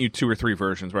I sent you 2 or 3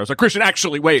 versions where I was like, Christian,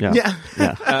 actually, wait.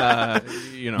 Yeah.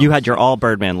 You had your all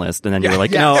Birdman list, and then you were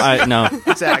like, no.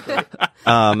 Exactly.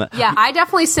 I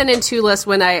definitely sent in 2 lists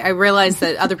when I realized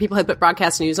that other people had put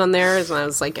broadcast news on theirs, and I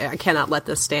was like, I cannot let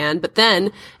this stand. But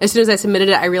then, as soon as I submitted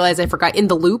it, I realized I forgot In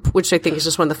the Loop, which I think is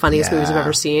just one of the funniest movies I've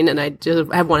ever seen, and I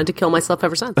just have wanted to kill myself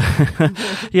ever since.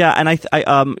 And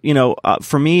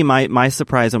for me, my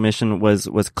surprise omission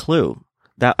was Clue.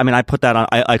 I put that on,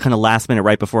 I kind of last minute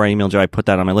right before I emailed you, I put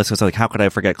that on my list. I was like, how could I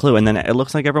forget Clue? And then it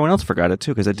looks like everyone else forgot it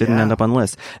too, because it didn't end up on the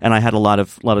list. And I had a lot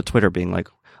of Twitter being like,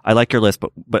 I like your list,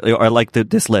 but or I like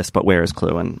this list, but where is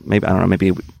Clue? And maybe, I don't know,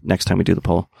 maybe next time we do the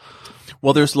poll.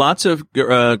 Well, there's lots of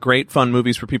great, fun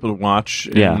movies for people to watch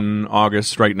in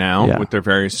August right now with their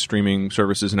various streaming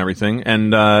services and everything.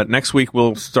 And next week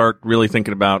we'll start really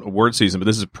thinking about award season, but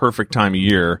this is a perfect time of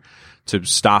year to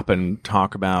stop and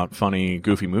talk about funny,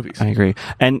 goofy movies. I agree.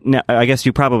 And now, I guess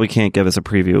you probably can't give us a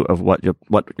preview of what your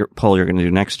poll you're going to do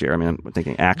next year. I mean, I'm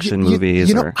thinking action movies.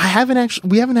 You know,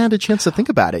 we haven't had a chance to think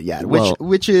about it yet,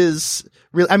 which is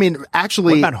really, I mean,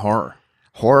 actually. What about horror?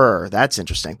 Horror, that's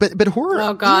interesting. But horror.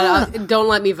 Oh God, don't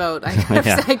let me vote.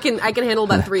 I can handle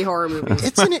about 3 horror movies.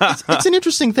 It's an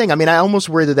interesting thing. I mean, I almost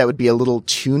worry that would be a little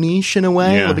too niche in a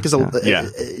way because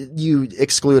you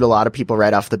exclude a lot of people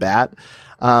right off the bat.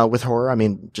 With horror, I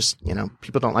mean, just,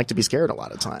 people don't like to be scared a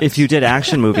lot of times. If you did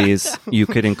action movies, you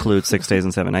could include 6 Days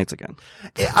and 7 Nights again.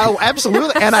 Oh,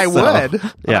 absolutely. And I would.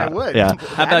 Yeah. I would. Yeah.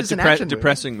 How about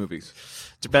depressing movies?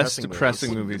 Best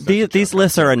depressing movies. These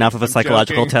lists are enough of a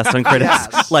psychological test on critics.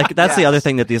 Yes. Like, that's the other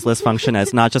thing that these lists function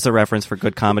as, not just a reference for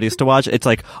good comedies to watch. It's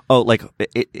like,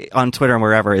 on Twitter and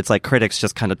wherever, it's like critics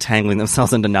just kind of tangling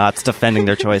themselves into knots, defending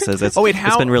their choices. It's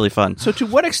been really fun. So to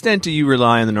what extent do you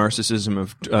rely on the narcissism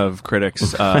of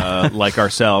critics like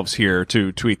ourselves here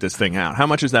to tweet this thing out? How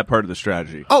much is that part of the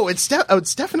strategy? Oh, it's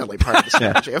definitely part of the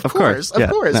strategy. Of course.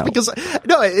 No. Because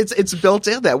it's built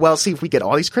in that, well, see, if we get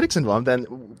all these critics involved, then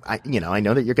I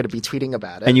know that you're going to be tweeting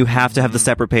about it. And you have to have the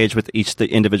separate page with the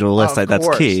individual list.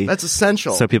 That's key. That's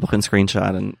essential. So people can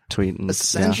screenshot and tweet.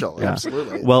 Essential,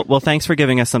 absolutely. Well, thanks for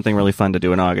giving us something really fun to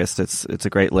do in August. It's a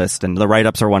great list, and the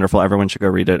write-ups are wonderful. Everyone should go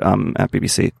read it at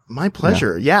BBC. My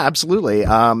pleasure. Yeah, absolutely.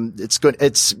 It's good.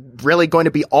 It's really going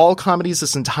to be all comedies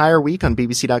this entire week on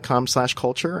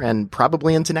bbc.com/culture, and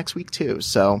probably into next week too.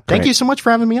 So thank you so much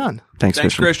for having me on. Thanks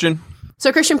Christian.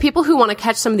 So, Christian, people who want to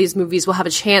catch some of these movies will have a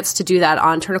chance to do that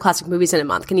on Turner Classic Movies in a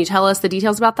month. Can you tell us the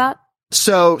details about that?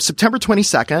 So, September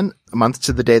 22nd, a month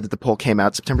to the day that the poll came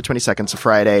out, September 22nd, it's a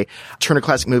Friday, Turner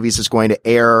Classic Movies is going to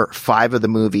air 5 of the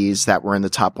movies that were in the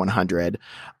top 100,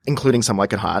 including Some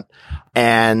Like It Hot.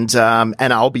 And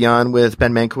I'll be on with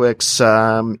Ben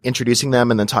Mankiewicz, introducing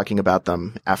them and then talking about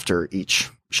them after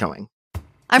each showing.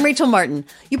 I'm Rachel Martin.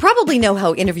 You probably know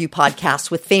how interview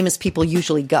podcasts with famous people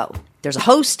usually go. There's a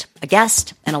host, a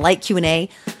guest, and a light Q&A.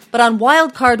 But on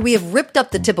Wildcard, we have ripped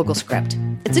up the typical script.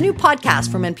 It's a new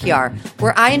podcast from NPR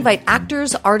where I invite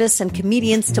actors, artists, and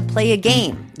comedians to play a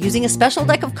game using a special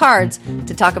deck of cards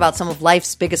to talk about some of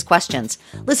life's biggest questions.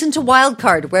 Listen to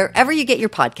Wildcard wherever you get your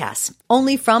podcasts,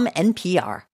 only from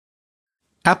NPR.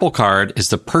 Apple Card is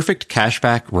the perfect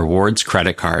cashback rewards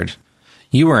credit card.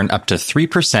 You earn up to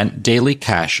 3% daily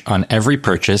cash on every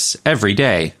purchase every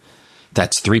day.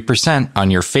 That's 3%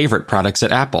 on your favorite products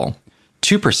at Apple,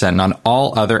 2% on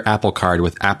all other Apple Card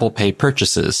with Apple Pay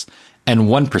purchases, and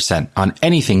 1% on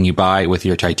anything you buy with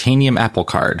your titanium Apple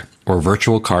Card or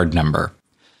virtual card number.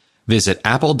 Visit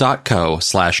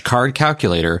apple.co/card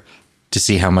calculator to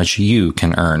see how much you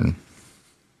can earn.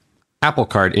 Apple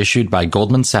Card issued by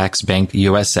Goldman Sachs Bank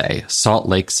USA, Salt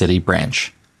Lake City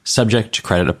branch. Subject to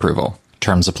credit approval.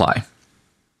 Terms apply.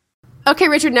 Okay,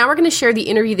 Richard, now we're going to share the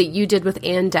interview that you did with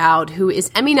Ann Dowd, who is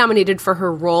Emmy nominated for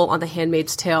her role on The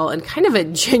Handmaid's Tale, and kind of a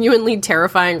genuinely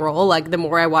terrifying role. Like, the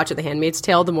more I watch The Handmaid's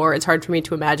Tale, the more it's hard for me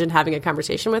to imagine having a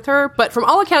conversation with her. But from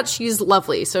all accounts, she's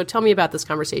lovely. So tell me about this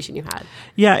conversation you had.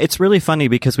 Yeah, it's really funny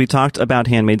because we talked about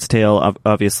Handmaid's Tale,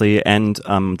 obviously, and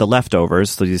The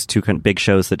Leftovers, so these two kind of big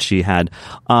shows that she had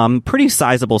pretty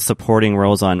sizable supporting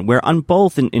roles on, where on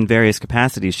both in various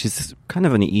capacities, she's kind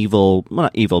of an evil, well,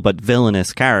 not evil, but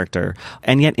villainous character.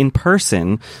 And yet in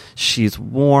person, she's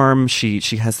warm. She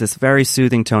has this very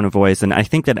soothing tone of voice. And I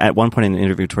think that at one point in the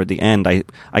interview toward the end,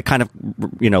 I kind of,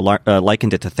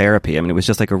 likened it to therapy. I mean, it was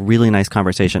just like a really nice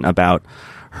conversation about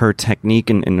her technique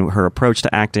and her approach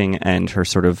to acting and her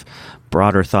sort of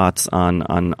broader thoughts on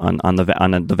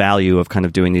the value of kind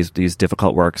of doing these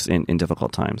difficult works in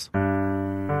difficult times.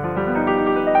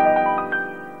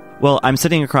 Well, I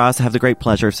have the great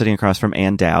pleasure of sitting across from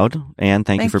Ann Dowd. Ann,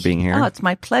 thank you for being here. Oh, it's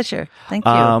my pleasure. Thank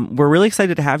you. We're really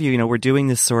excited to have you. We're doing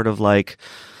this sort of like,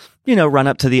 run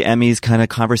up to the Emmys kind of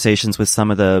conversations with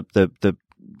some of the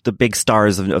big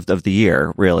stars of the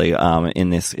year, really, in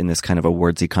this kind of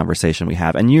awardsy conversation we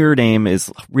have. And your name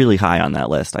is really high on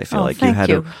that list. I feel like you had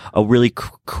a really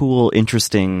cool,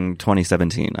 interesting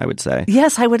 2017, I would say.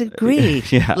 Yes, I would agree.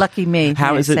 Yeah. Lucky me.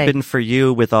 How has it been for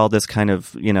you with all this kind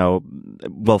of,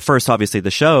 well, first obviously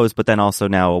the shows, but then also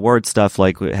now award stuff?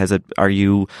 Like, are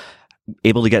you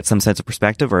able to get some sense of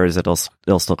perspective, or is it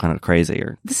still kind of crazy?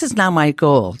 Or this is now my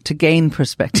goal, to gain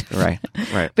perspective. Right.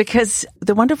 Because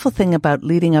the wonderful thing about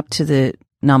leading up to the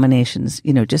nominations,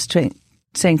 just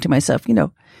saying to myself,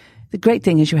 the great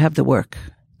thing is you have the work,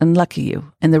 and lucky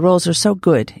you, and the roles are so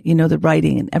good, the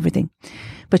writing and everything,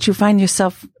 but you find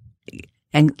yourself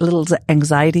little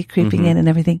anxiety creeping in and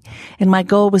everything. And my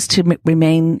goal was to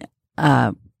remain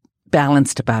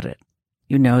balanced about it.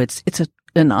 It's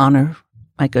an honor.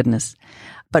 My goodness.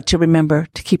 But to remember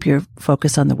to keep your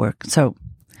focus on the work. So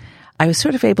I was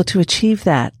sort of able to achieve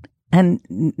that.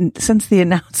 And since the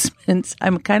announcements,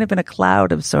 I'm kind of in a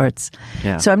cloud of sorts.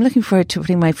 Yeah. So I'm looking forward to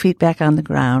putting my feet back on the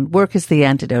ground. Work is the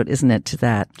antidote, isn't it, to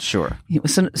that? Sure.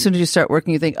 As soon as you start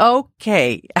working, you think,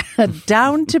 okay,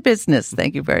 down to business.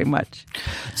 Thank you very much.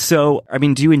 So,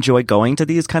 do you enjoy going to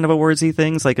these kind of awardsy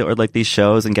things, or these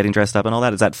shows and getting dressed up and all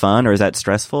that? Is that fun, or is that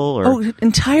stressful? Or? Oh,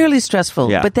 entirely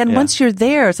stressful. Yeah, but then once you're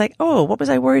there, it's like, oh, what was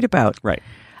I worried about? Right.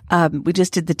 We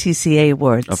just did the TCA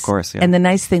awards. Of course, yeah. And the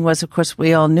nice thing was, of course,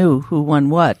 we all knew who won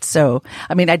what. So,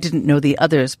 I didn't know the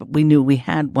others, but we knew we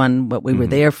had won what we were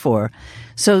there for.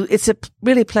 So it's a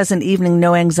really pleasant evening,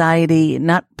 no anxiety,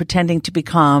 not pretending to be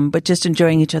calm, but just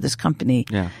enjoying each other's company.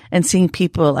 Yeah. And seeing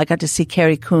people. I got to see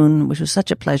Carrie Coon, which was such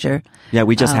a pleasure. Yeah,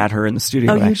 we just had her in the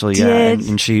studio, actually. You did? Yeah,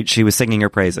 and she was singing your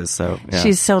praises. So yeah.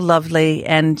 She's so lovely,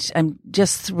 and I'm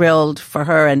just thrilled for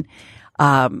her. And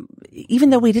even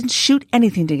though we didn't shoot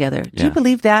anything together, do you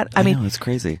believe that? I know, it's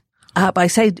crazy.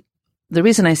 The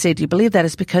reason I say, do you believe that,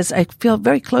 is because I feel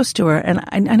very close to her, and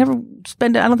I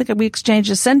don't think we exchanged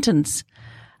a sentence.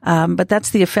 But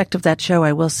that's the effect of that show,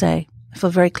 I will say. I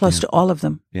feel very close to all of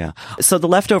them. Yeah. So The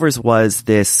Leftovers was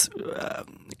this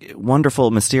wonderful,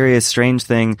 mysterious, strange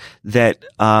thing that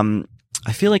I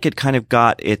feel like it kind of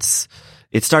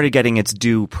it started getting its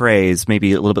due praise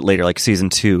maybe a little bit later, like season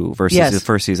 2 versus the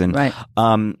first season. Right.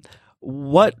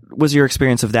 What was your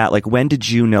experience of that? Like, when did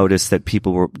you notice that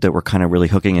people were kind of really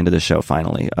hooking into the show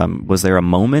finally? Was there a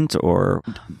moment, or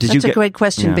did That's a great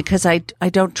question, because I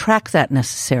don't track that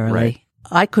necessarily. Right.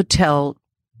 I could tell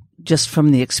just from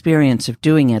the experience of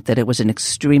doing it that it was an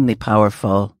extremely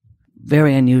powerful,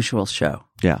 very unusual show.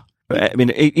 Yeah.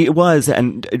 It was,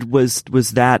 and it was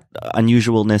that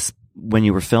unusualness when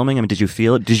you were filming? Did you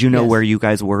feel it? Did you know where you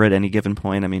guys were at any given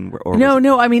point? No.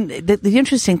 The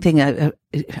interesting thing, I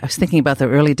was thinking about the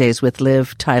early days with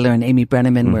Liv, Tyler, and Amy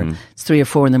Brenneman, where it's 3 or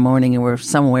 4 in the morning and we're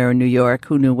somewhere in New York.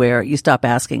 Who knew where? You stop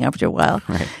asking after a while.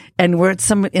 Right. And we're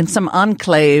in some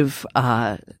enclave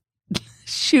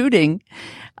shooting,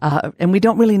 and we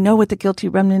don't really know what the guilty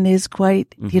remnant is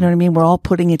quite. You know what I mean? We're all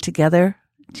putting it together.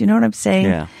 Do you know what I'm saying?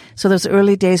 Yeah. So those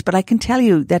early days, but I can tell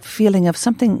you that feeling of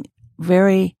something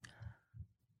very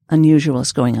unusual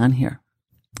is going on here.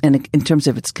 And in terms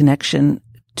of its connection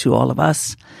to all of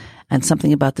us, and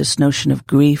something about this notion of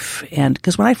grief. And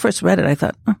because when I first read it, I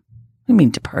thought, I mean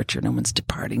departure. No one's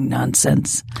departing.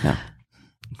 Nonsense. Yeah.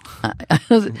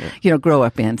 Grow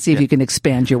up, and see if you can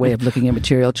expand your way of looking at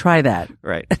material. Try that.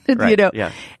 Right.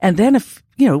 Yeah. And then if,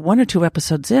 1 or 2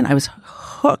 episodes in, I was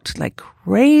hooked like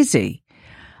crazy.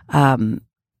 And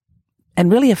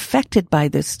really affected by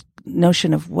this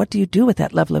notion of what do you do with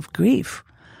that level of grief?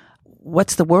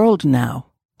 What's the world now?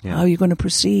 Yeah. How are you going to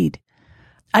proceed?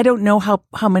 I don't know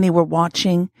how many were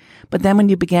watching, but then when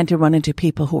you began to run into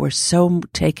people who were so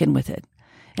taken with it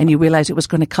and you realized it was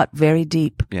going to cut very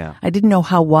deep. Yeah. I didn't know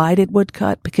how wide it would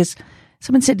cut because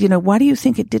someone said, why do you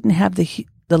think it didn't have the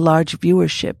large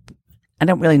viewership? I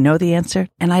don't really know the answer.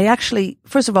 And I actually,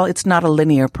 first of all, it's not a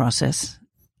linear process.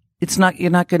 It's not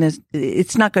going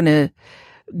to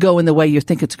go in the way you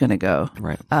think it's going to go.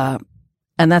 Right.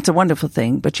 And that's a wonderful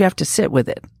thing, but you have to sit with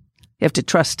it. You have to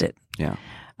trust it. Yeah.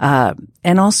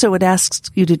 And also it asks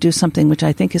you to do something which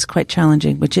I think is quite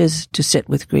challenging, which is to sit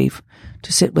with grief,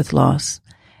 to sit with loss,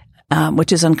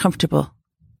 which is uncomfortable.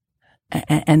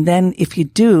 And then if you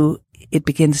do, it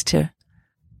begins to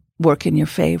work in your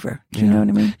favor. Do you know what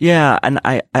I mean? Yeah, and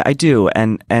I do.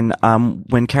 And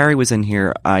when Carrie was in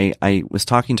here, I was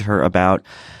talking to her about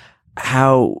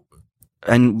how,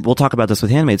 and we'll talk about this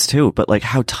with Handmaids too, but like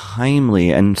how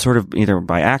timely and sort of either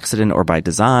by accident or by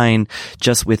design,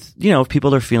 just with, if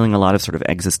people are feeling a lot of sort of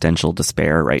existential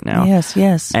despair right now.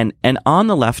 Yes. And on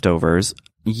The Leftovers,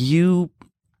 you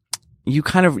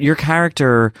kind of, your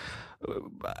character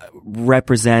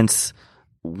represents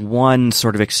one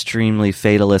sort of extremely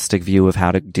fatalistic view of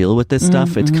how to deal with this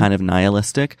stuff. It's kind of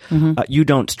nihilistic. You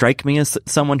don't strike me as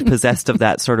someone possessed of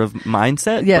that sort of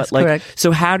mindset. Yes, but correct.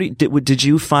 So how did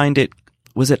you find it?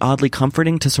 Was it oddly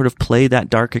comforting to sort of play that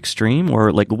dark extreme,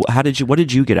 or like what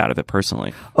did you get out of it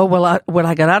personally? Oh, well, what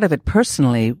I got out of it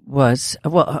personally was,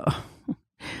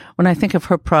 when I think of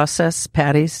her process,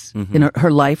 Patty's,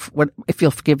 her life, if you'll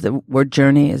forgive the word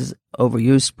journey is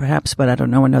overused perhaps, but I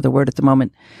don't know another word at the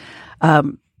moment.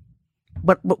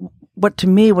 What to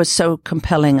me was so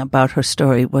compelling about her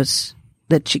story was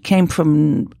that she came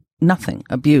from nothing,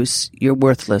 abuse, you're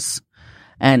worthless,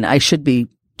 and I should be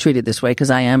treated this way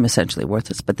because I am essentially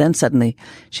worthless. But then suddenly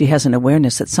she has an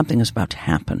awareness that something is about to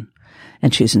happen,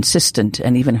 and she's insistent,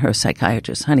 and even her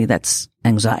psychiatrist, honey, that's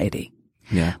anxiety.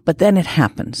 Yeah. But then it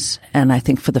happens, and I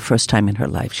think for the first time in her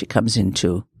life, she comes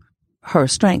into her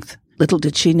strength. Little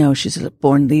did she know she's a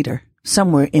born leader.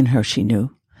 Somewhere in her she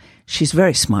knew. She's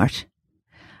very smart,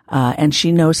 and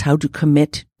she knows how to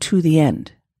commit to the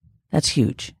end. That's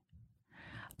huge.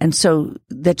 And so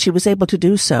that she was able to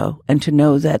do so and to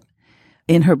know that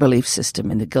in her belief system,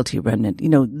 in the guilty remnant,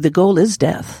 the goal is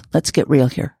death. Let's get real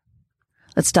here.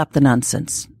 Let's stop the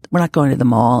nonsense. We're not going to the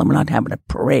mall and we're not having a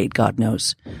parade, God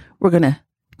knows. We're going to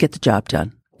get the job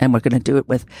done, and we're going to do it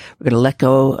we're going to let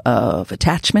go of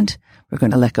attachment. We're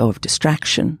going to let go of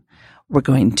distraction. We're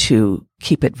going to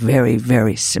keep it very,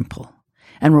 very simple.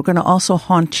 And we're going to also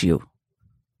haunt you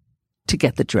to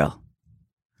get the drill.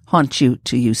 Haunt you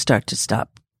till you start to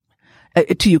stop,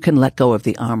 till you can let go of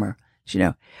the armor,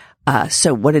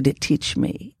 So what did it teach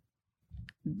me?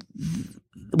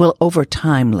 Well, over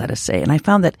time, let us say. And I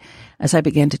found that as I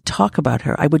began to talk about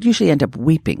her, I would usually end up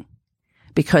weeping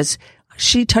because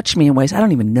she touched me in ways I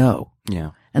don't even know.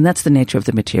 Yeah. And that's the nature of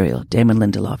the material. Damon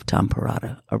Lindelof, Tom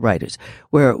Perrotta are writers,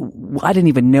 where I didn't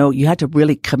even know. You had to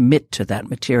really commit to that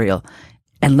material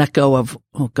and let go of,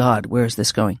 oh God, where is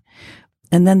this going?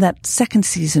 And then that second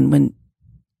season when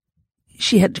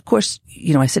she had, of course,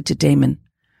 I said to Damon,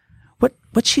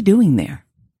 what's she doing there?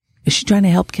 Is she trying to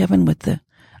help Kevin with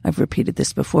I've repeated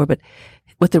this before, but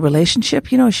with the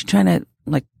relationship, is she trying to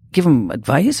give him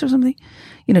advice or something?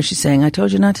 She's saying, I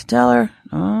told you not to tell her.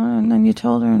 Oh, and then you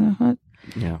told her. And what?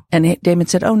 Yeah. And Damon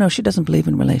said, oh no, she doesn't believe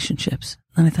in relationships.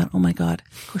 And I thought, oh my God,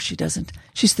 of course she doesn't.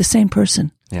 She's the same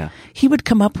person. Yeah. He would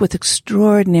come up with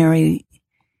extraordinary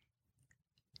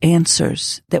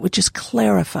answers that would just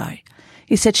clarify.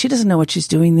 He said, she doesn't know what she's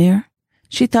doing there.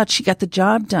 She thought she got the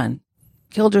job done,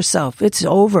 killed herself. It's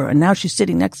over. And now she's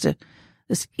sitting next to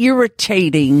this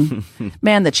irritating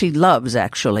man that she loves,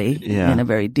 actually, in a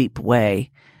very deep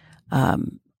way.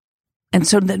 And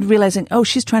so then realizing, oh,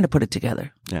 she's trying to put it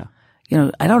together. Yeah.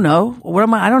 I don't know.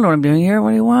 I don't know what I'm doing here.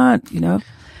 What do you want?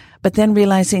 But then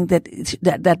realizing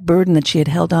that burden that she had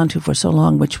held on to for so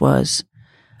long, which was,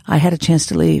 I had a chance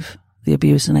to leave the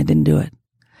abuse and I didn't do it.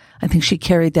 I think she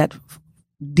carried that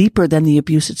deeper than the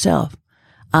abuse itself.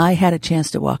 I had a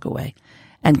chance to walk away.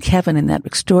 And Kevin, in that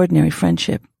extraordinary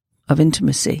friendship of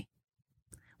intimacy,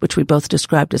 which we both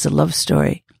described as a love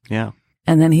story. Yeah.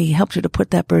 And then he helped her to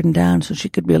put that burden down so she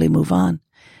could really move on.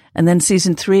 And then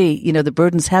season 3, the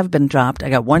burdens have been dropped. I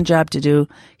got one job to do.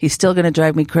 He's still going to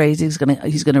drive me crazy. He's going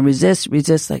to resist,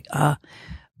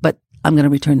 but I'm going to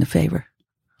return the favor.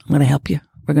 I'm going to help you.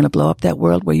 We're going to blow up that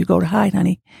world where you go to hide,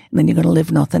 honey. And then you're going to live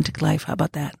an authentic life. How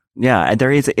about that? Yeah. And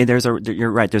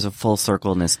you're right. There's a full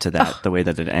circleness to that, the way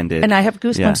that it ended. And I have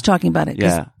goosebumps talking about it.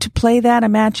 Yeah. To play that,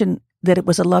 imagine that it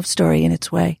was a love story in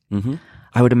its way. Mm-hmm.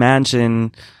 I would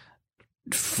imagine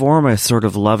form a sort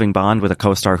of loving bond with a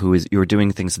co-star who is you're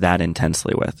doing things that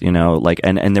intensely with, like,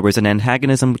 and there was an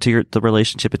antagonism to the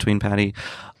relationship between Patty.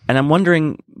 And I'm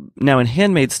wondering now in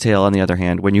Handmaid's Tale, on the other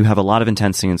hand, when you have a lot of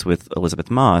intense scenes with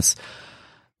Elizabeth Moss,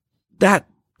 that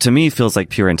to me feels like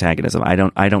pure antagonism.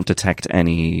 I don't detect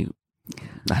any,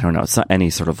 I don't know, any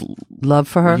sort of love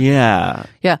for her. Yeah.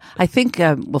 Yeah. I think,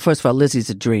 well, first of all, Lizzie's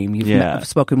a dream. You've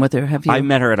spoken with her, have you? I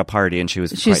met her at a party and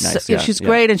she's quite nice. Yeah, she's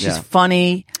great and she's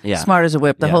funny, smart as a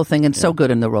whip, the whole thing, and so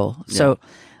good in the role. So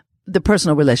the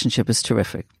personal relationship is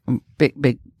terrific.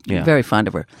 Big, very fond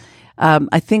of her.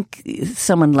 I think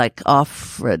someone like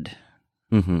Offred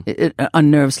it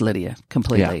unnerves Lydia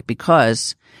completely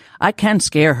because I can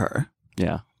scare her.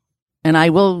 Yeah. And I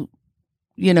will,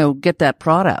 get that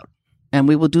prod out and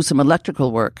we will do some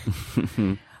electrical work.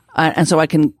 And so I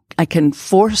can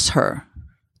force her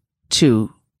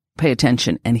to pay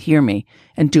attention and hear me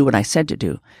and do what I said to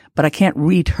do, but I can't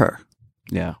read her.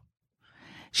 Yeah.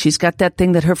 She's got that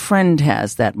thing that her friend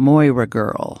has, that Moira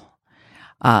girl.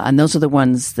 And those are the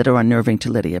ones that are unnerving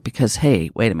to Lydia because, hey,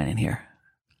 wait a minute here.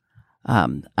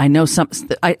 I know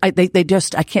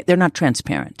I can't, they're not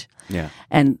transparent. Yeah.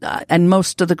 And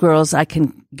most of the girls I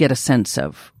can get a sense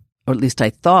of, or at least I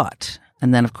thought.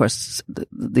 And then, of course,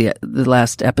 the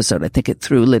last episode, I think it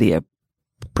threw Lydia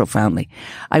profoundly.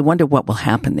 I wonder what will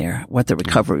happen there, what the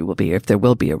recovery will be, if there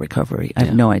will be a recovery. I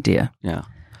have no idea. Yeah.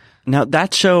 Now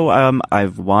that show,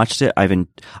 I've watched it.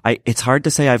 It's hard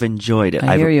to say I've enjoyed it.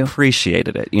 I've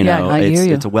appreciated it. I hear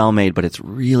you. It's well made, but it's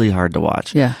really hard to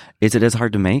watch. Yeah. Is it as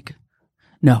hard to make?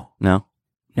 No.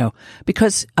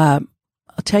 Because, I'll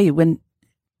tell you, when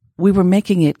we were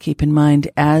making it, keep in mind,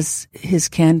 as his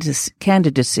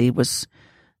candidacy was,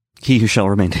 he who shall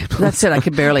remain nameless. That's it. I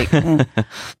could barely,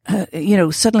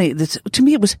 suddenly to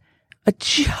me, it was a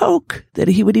joke that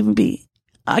he would even be.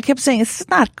 I kept saying, it's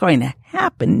not going to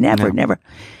happen. Never.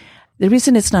 The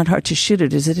reason it's not hard to shoot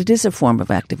it is that it is a form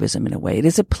of activism in a way. It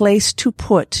is a place to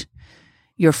put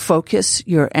your focus,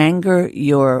 your anger,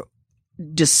 your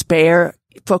despair,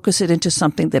 focus it into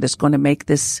something that is going to make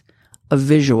this a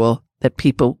visual that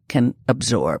people can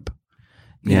absorb.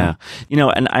 Yeah.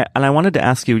 And I wanted to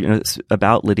ask you,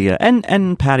 about Lydia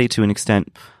and Patty to an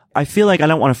extent. I feel like I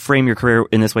don't want to frame your career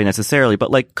in this way necessarily, but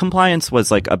like Compliance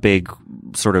was like a big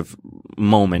sort of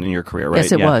moment in your career, right?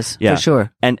 Yes, it was, for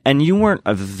sure. And you weren't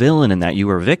a villain in that; you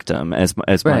were a victim as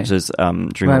much as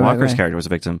Dreamer Walker's character was a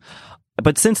victim.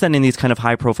 But since then, in these kind of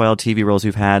high-profile TV roles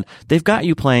you've had, they've got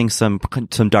you playing some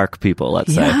dark people,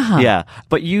 let's say. Yeah.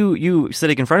 But you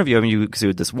sitting in front of you, you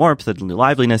exude this warmth and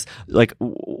liveliness. Like,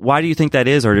 why do you think that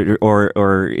is,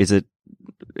 or is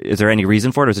there any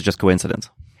reason for it, or is it just coincidence?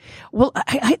 Well,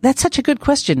 that's such a good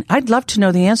question. I'd love to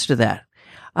know the answer to that.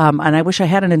 And I wish I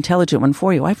had an intelligent one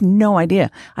for you. I have no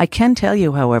idea. I can tell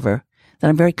you, however, that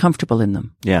I'm very comfortable in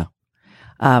them. Yeah.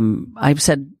 I've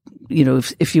said,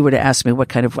 if you were to ask me what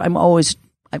kind of, I've always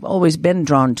been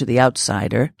drawn to the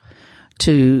outsider,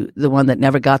 to the one that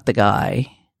never got the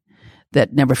guy,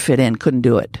 that never fit in, couldn't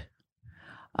do it.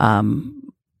 I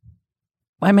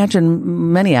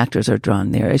imagine many actors are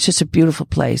drawn there. It's just a beautiful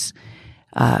place.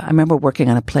 I remember working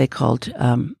on a play called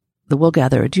The Wool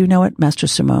Gatherer. Do you know it, Master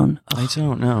Simone? I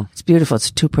don't know. It's beautiful. It's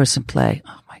a 2-person play.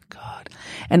 Oh, my God.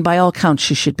 And by all counts,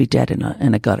 she should be dead in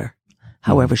a gutter.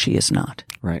 However, she is not.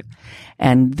 Right.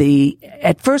 And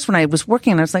at first when I was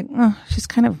working, I was like, she's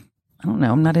kind of, I don't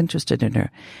know, I'm not interested in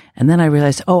her. And then I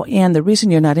realized, Anne, the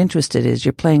reason you're not interested is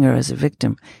you're playing her as a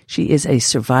victim. She is a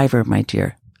survivor, my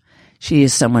dear. She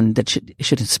is someone that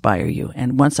should inspire you.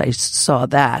 And once I saw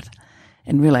that,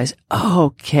 and realized,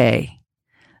 okay,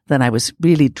 then I was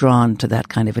really drawn to that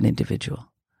kind of an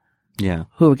individual. Yeah.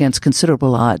 Who, against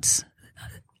considerable odds,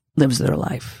 lives their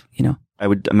life, I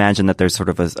would imagine that there's sort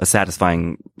of a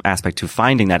satisfying aspect to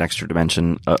finding that extra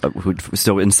dimension,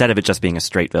 so instead of it just being a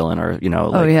straight villain or,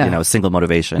 single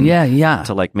motivation. Yeah.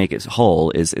 To like make it whole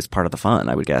is part of the fun,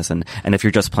 I would guess. And if you're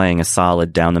just playing a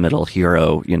solid down the middle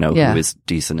hero, who is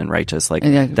decent and righteous,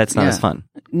 that's not as fun.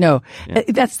 No,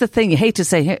 that's the thing. You hate to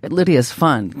say Lydia's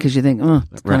fun because you think,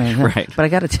 right. But I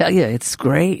got to tell you, it's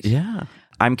great. Yeah.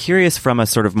 I'm curious from a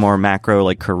sort of more macro,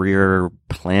 like career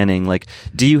planning, like,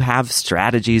 do you have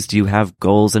strategies? Do you have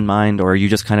goals in mind? Or are you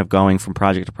just kind of going from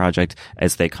project to project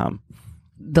as they come?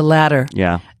 The latter.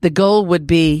 Yeah. The goal would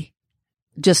be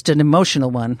just an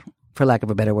emotional one, for lack of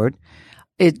a better word.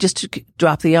 Just to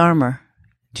drop the armor.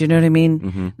 Do you know what I mean?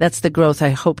 Mm-hmm. That's the growth I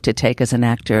hope to take as an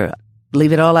actor.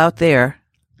 Leave it all out there.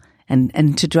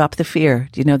 And to drop the fear,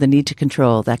 the need to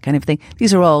control, that kind of thing.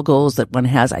 These are all goals that one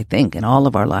has, I think, in all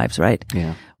of our lives, right?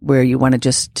 Yeah. Where you want to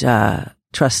just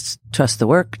trust the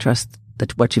work, trust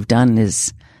that what you've done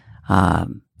is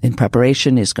in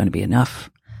preparation is going to be enough.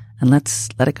 And let's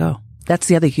let it go. That's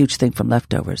the other huge thing from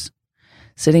Leftovers.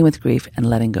 Sitting with grief and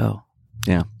letting go.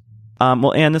 Yeah.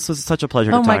 Well, Anne, this was such a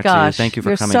pleasure to talk my to gosh. you. Thank you for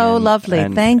You're coming so in. lovely.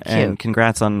 Thank you. And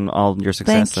congrats on all your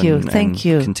success. Thank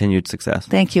you. And continued success.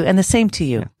 Thank you. And the same to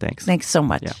you. Yeah, thanks. Thanks so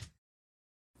much. Yeah.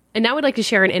 And now we'd like to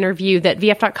share an interview that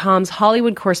VF.com's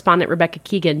Hollywood correspondent Rebecca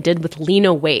Keegan did with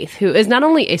Lena Waithe, who is not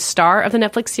only a star of the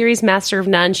Netflix series Master of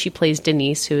None, she plays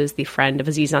Denise, who is the friend of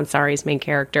Aziz Ansari's main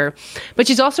character, but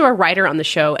she's also a writer on the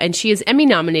show, and she is Emmy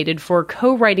nominated for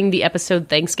co-writing the episode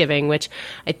Thanksgiving, which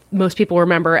most people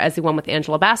remember as the one with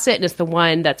Angela Bassett, and it's the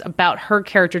one that's about her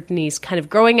character Denise kind of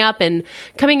growing up and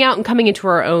coming out and coming into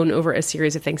her own over a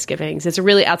series of Thanksgivings. It's a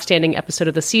really outstanding episode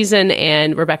of the season,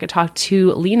 and Rebecca talked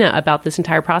to Lena about this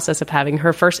entire process of having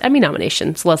her first Emmy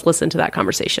nomination. So let's listen to that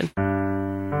conversation.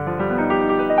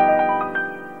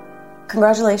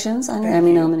 Congratulations on your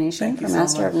Emmy nomination for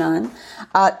Master of None.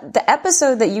 The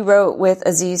episode that you wrote with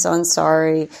Aziz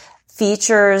Ansari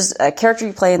features a character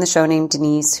you play in the show named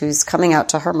Denise, who's coming out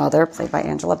to her mother, played by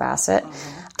Angela Bassett.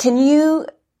 Can you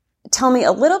tell me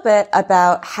a little bit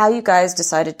about how you guys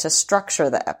decided to structure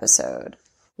the episode?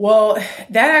 Well,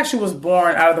 that actually was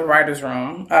born out of the writer's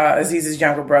room. Aziz's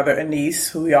younger brother, Anis,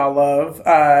 who we all love,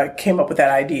 came up with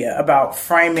that idea about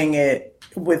framing it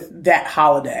with that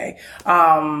holiday.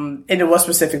 And it was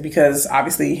specific because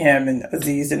obviously him and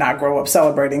Aziz did not grow up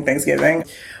celebrating Thanksgiving,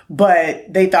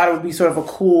 but they thought it would be sort of a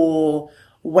cool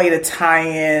way to tie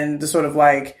in the sort of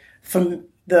like from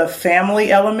the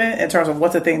family element in terms of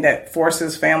what's the thing that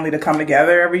forces family to come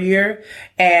together every year.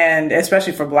 And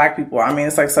especially for Black people, I mean,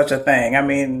 it's like such a thing. I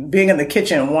mean, being in the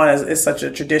kitchen, is such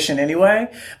a tradition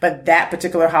anyway, but that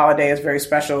particular holiday is very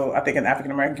special, I think, in the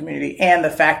African American community. And the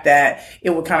fact that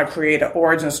it would kind of create an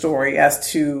origin story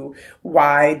as to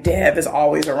why Deb is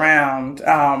always around,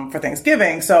 for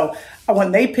Thanksgiving. So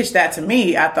when they pitched that to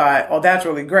me, I thought, oh, that's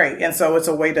really great. And so it's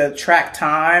a way to track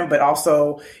time, but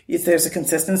also there's a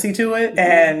consistency to it.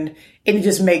 And it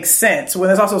just makes sense when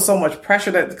there's also so much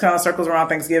pressure that kind of circles around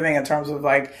Thanksgiving in terms of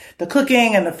like the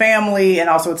cooking and the family. And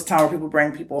also it's a time where people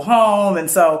bring people home. And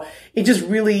so it just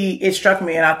really, it struck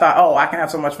me and I thought, oh, I can have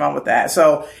so much fun with that.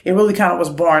 So it really kind of was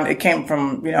born. It came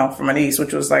from, from Anis,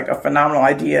 which was like a phenomenal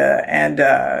idea. And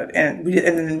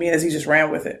then me and Aziz just ran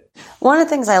with it. One of the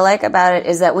things I like about it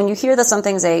is that when you hear that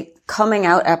something's a coming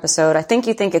out episode, I think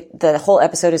you think the whole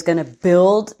episode is going to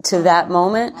build to that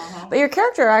moment. But your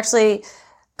character actually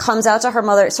comes out to her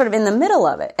mother sort of in the middle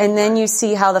of it. And then you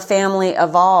see how the family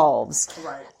evolves.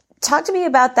 Right. Talk to me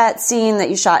about that scene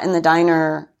that you shot in the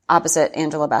diner opposite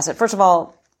Angela Bassett. First of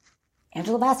all,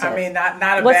 Angela Bassett. I mean, not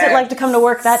a What's bad it like to come to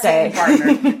work that day?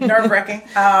 Partner. Nerve-wracking.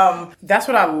 That's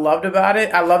what I loved about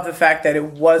it. I love the fact that it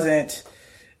wasn't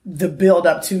the build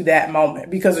up to that moment,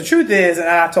 because the truth is, and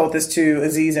I told this to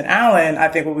Aziz and Alan, I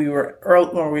think when we were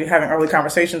having early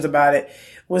conversations about it,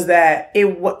 was that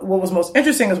what was most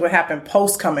interesting is what happened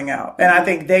post coming out. And I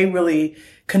think they really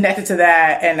connected to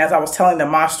that. And as I was telling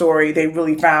them my story, they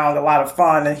really found a lot of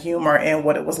fun and humor in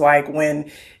what it was like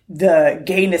when the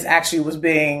gayness actually was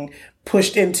being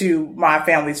pushed into my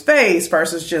family's face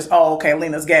versus just, oh, okay,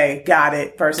 Lena's gay, got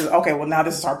it, versus, okay, well, now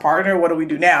this is our partner, what do we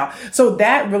do now? So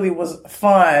that really was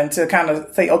fun to kind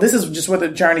of say, oh, this is just where the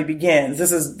journey begins.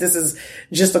 This is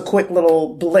just a quick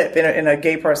little blip in a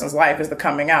gay person's life, is the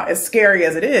coming out. As scary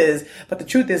as it is, but the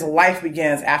truth is life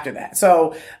begins after that.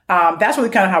 So that's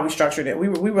really kind of how we structured it. We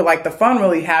were like, the fun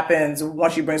really happens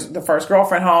once she brings the first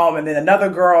girlfriend home, and then another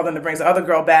girl, then it brings the other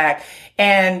girl back.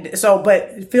 And so,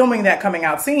 but filming that coming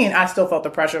out scene, I still felt the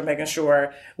pressure of making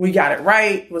sure we got it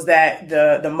right, was that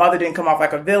the mother didn't come off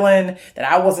like a villain, that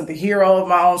I wasn't the hero of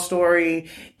my own story,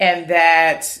 and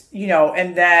that,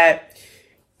 and that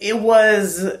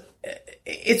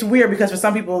it's weird because for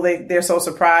some people, they're so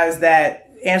surprised that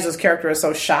Angela's character is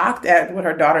so shocked at what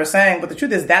her daughter is saying. But the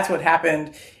truth is, that's what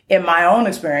happened in my own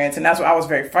experience. And that's what I was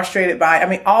very frustrated by. I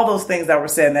mean, all those things that were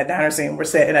said in that diner scene were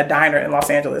said in a diner in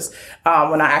Los Angeles,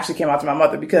 when I actually came out to my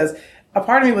mother, because a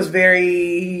part of me was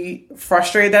very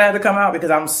frustrated that I had to come out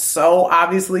because I'm so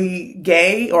obviously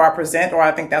gay, or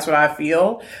I think that's what I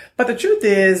feel. But the truth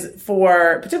is,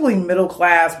 for particularly middle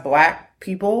class Black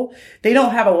people, they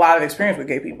don't have a lot of experience with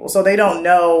gay people. So they don't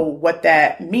know what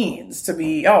that means to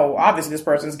be, oh, obviously this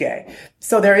person's gay.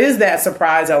 So there is that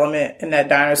surprise element in that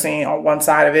diner scene on one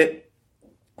side of it,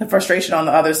 the frustration on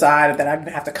the other side that I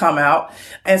have to come out.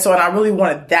 And I really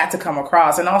wanted that to come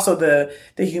across. And also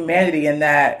the humanity in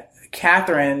that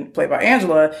Catherine, played by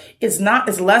Angela, it's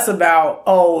less about,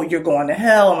 oh, you're going to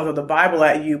hell, I'm going to throw the Bible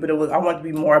at you, but I want it to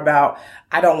be more about,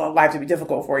 I don't want life to be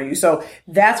difficult for you. So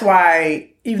that's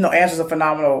why even though Angela's a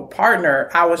phenomenal partner,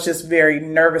 I was just very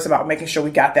nervous about making sure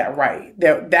we got that right.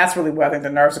 That's really where I think the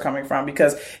nerves are coming from,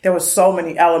 because there were so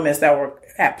many elements that were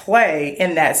at play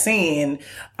in that scene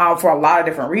for a lot of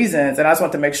different reasons. And I just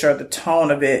wanted to make sure the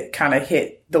tone of it kind of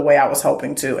hit the way I was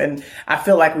hoping to. And I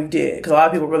feel like we did, because a lot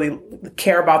of people really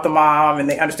care about the mom and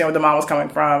they understand where the mom was coming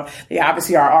from. They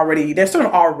obviously they're sort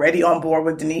of already on board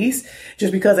with Denise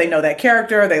just because they know that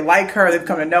character. They like her. They've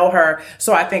come to know her.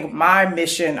 So I think my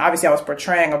mission, obviously I was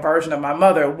portraying a version of my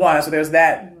mother, one, so there's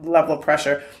that level of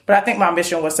pressure. But I think my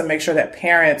mission was to make sure that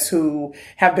parents who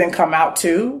have been come out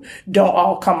to don't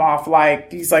all come off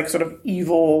like these like sort of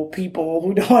evil people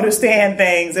who don't understand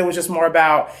things. It was just more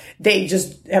about they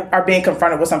just are being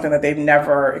confronted with something that they've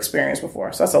never experienced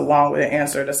before. So that's a long-winded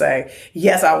answer to say,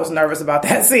 yes, I was nervous about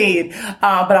that scene.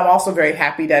 But I'm also very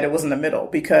happy that it was in the middle,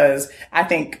 because I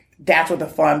think that's where the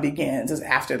fun begins, is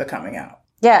after the coming out.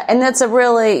 Yeah. And that's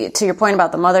to your point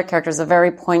about the mother character, is a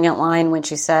very poignant line when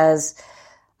she says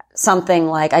something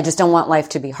like, I just don't want life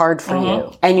to be hard for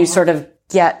you. And you sort of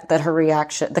get that her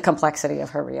reaction, the complexity of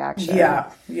her reaction.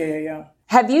 Yeah.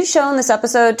 Have you shown this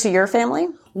episode to your family?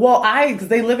 Well,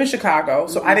 they live in Chicago,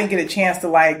 so I didn't get a chance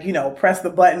to press the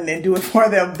button and do it for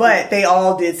them, but they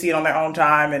all did see it on their own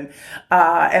time. And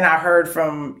I heard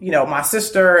from, my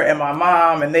sister and my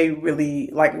mom, and they really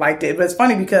liked it. But it's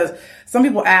funny because some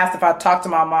people asked if I talked to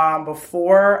my mom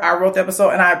before I wrote the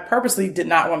episode, and I purposely did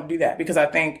not want to do that, because I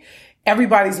think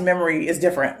everybody's memory is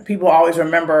different. People always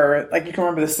remember, you can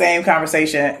remember the same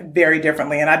conversation very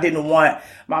differently. And I didn't want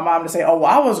my mom to say, oh, well,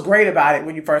 I was great about it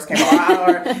when you first came on.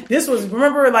 Or this was,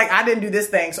 remember, I didn't do this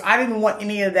thing. So I didn't want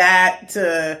any of that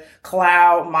to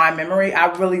cloud my memory. I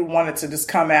really wanted to just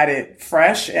come at it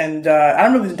fresh. And I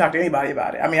really didn't talk to anybody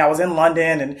about it. I mean, I was in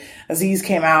London and Aziz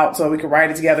came out so we could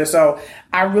write it together. So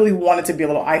I really wanted to be a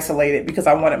little isolated, because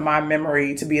I wanted my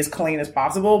memory to be as clean as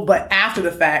possible. But after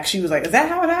the fact, she was like, is that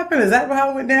how it happened? Is that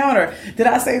how it went down? Or did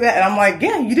I say that? And I'm like,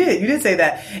 yeah, you did say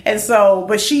that. And so,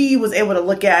 but she was able to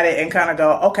look at it and kind of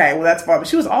go, okay, well, that's fun. But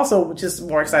she was also just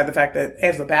more excited the fact that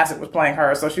Angela Bassett was playing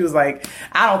her. So she was like,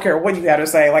 I don't care what you had to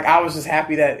say. I was just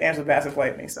happy that Angela Bassett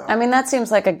played me. So, I mean, that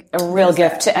seems like a real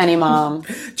gift to any mom.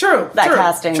 True.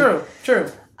 Casting. True.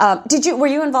 Were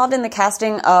you involved in the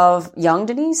casting of young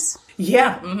Denise?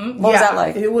 Yeah. What was that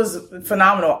like? It was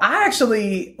phenomenal. I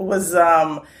actually was,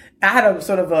 I had a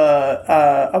sort of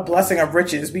a blessing of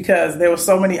riches, because there were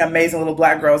so many amazing little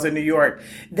black girls in New York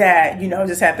that,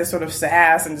 just had this sort of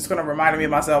sass and just kind of reminded me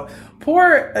of myself.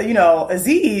 Poor,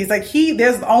 Aziz,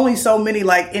 there's only so many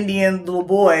Indian little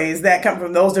boys that come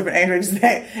from those different age ranges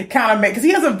that kind of make, because he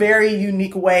has a very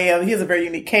unique he has a very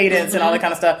unique cadence and all that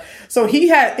kind of stuff. So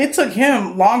it took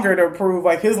him longer to prove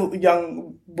his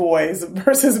young boys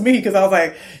versus me, because I was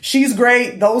like, she's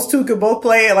great. Those two could both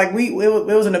play it.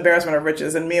 It was an embarrassment of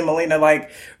riches, and me and Melina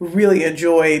really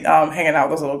enjoyed hanging out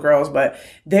with those little girls. But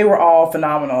they were all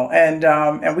phenomenal,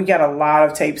 and we got a lot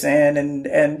of tapes in,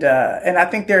 and I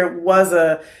think there was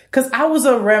because I was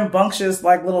a rambunctious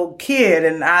little kid,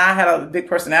 and I had a big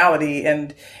personality,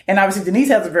 and obviously Denise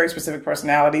has a very specific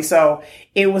personality, so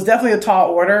it was definitely a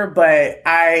tall order. But if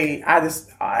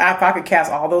I could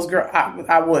cast all those girls,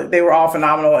 I would. They were all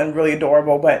phenomenal and really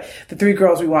adorable. But the three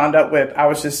girls we wound up with, I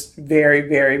was just very,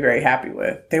 very, very happy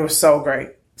with. They were so great.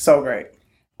 So great.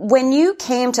 When you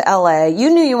came to LA, you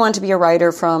knew you wanted to be a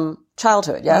writer from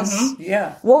childhood, yes? Mm-hmm.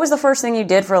 Yeah. What was the first thing you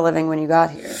did for a living when you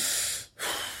got here?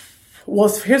 Well,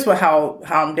 here's how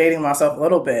I'm dating myself a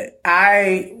little bit.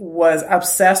 I was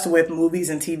obsessed with movies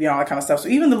and TV and all that kind of stuff. So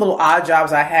even the little odd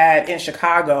jobs I had in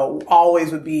Chicago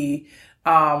always would be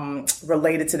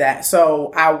related to that.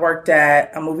 So I worked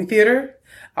at a movie theater.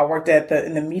 I worked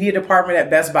in the media department at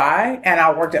Best Buy, and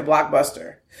I worked at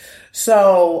Blockbuster.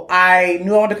 So I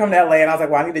knew I wanted to come to LA, and I was like,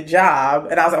 well, I need a job.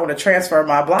 And I was like, I want to transfer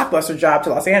my Blockbuster job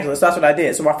to Los Angeles. So that's what I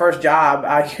did. So my first job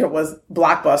out here was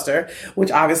Blockbuster,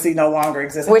 which obviously no longer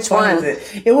exists. Which one?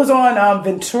 It was on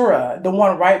Ventura, the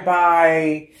one right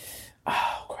by,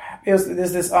 oh crap. There's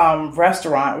this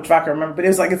restaurant, which I can remember, but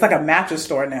it's like a mattress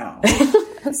store now.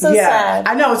 It's so sad.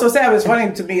 I know, it's so sad. But it's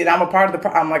funny to me, and I'm a part of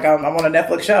I'm on a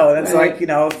Netflix show, and it's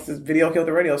it's Video Killed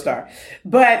the Radio Star.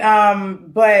 But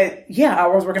yeah, I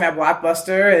was working at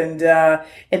Blockbuster, and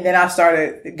then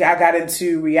I got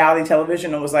into reality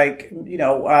television and was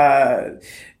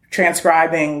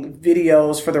transcribing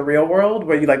videos for The Real World,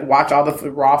 where you watch all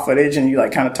the raw footage and you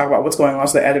kind of talk about what's going on,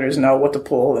 so the editors know what to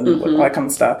pull and all that kind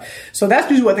of stuff. So that's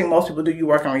usually what I think most people do. You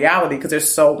work in reality because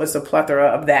it's a plethora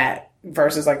of that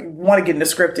versus like want to get into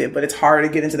scripted, but it's hard to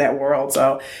get into that world.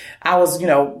 So I was,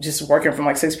 just working from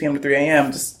like 6 p.m. to 3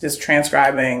 a.m. just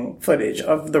transcribing footage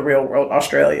of the real world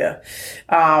Australia,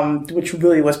 which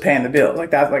really was paying the bills.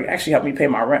 Like that like actually helped me pay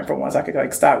my rent for once. I could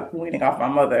like stop weaning off my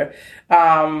mother.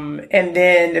 And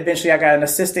then eventually I got an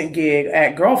assistant gig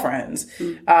at Girlfriends,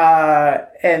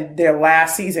 and their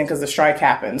last season because the strike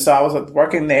happened. So I was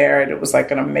working there and it was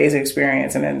like an amazing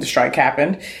experience. And then the strike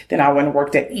happened. Then I went and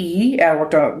worked at E.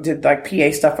 And did like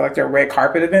PA stuff for like their red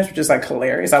carpet events, which is like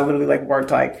hilarious. I literally like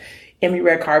worked like Emmy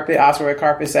red carpet, Oscar red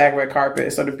carpet, SAG red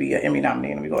carpet, so to be an Emmy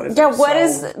nominee. And we go to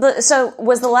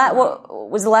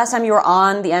was the last time you were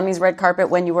on the Emmys red carpet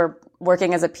when you were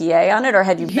working as a PA on it, or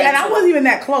had you been? Yeah, and I wasn't even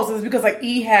that close. It was because like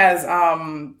E has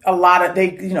a lot of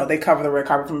they cover the red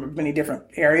carpet from many different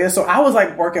areas. So I was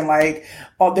like working like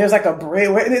there's like a bridge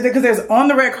because there's on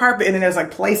the red carpet and then there's like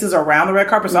places around the red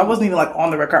carpet. So I wasn't even like on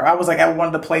the red carpet. I was like at one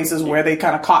of the places where they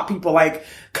kind of caught people like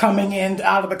coming in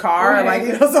out of the car, like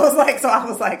so it's like I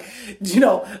was like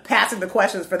passing the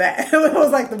questions for that. It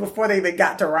was like before they even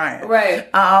got to Ryan,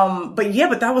 right?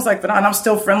 But that was like phenomenal. I'm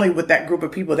still friendly with that group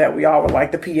of people that we all were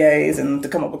like the PAs and to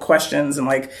come up with questions and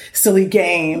like silly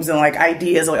games and like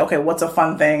ideas like okay, what's a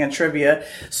fun thing and trivia.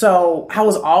 So I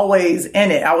was always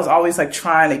in it. I was always like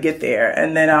trying to get there,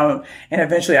 and then and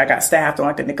eventually I got staffed on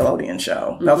like the Nickelodeon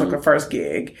show. That was like the first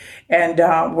gig, and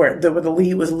where the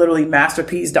lead was literally Master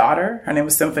P's daughter. Her name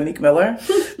was Symphonique Miller.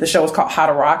 The show was called How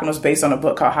to Rock and it was based on a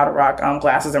book called How to Rock,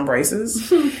 Glasses and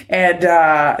Braces. And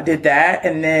I did that,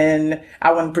 and then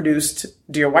I went and produced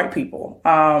Dear White People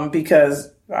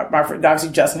because obviously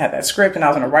Justin had that script and I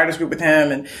was in a writer's group with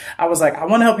him, and I was like, I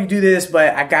want to help you do this,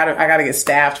 but I gotta get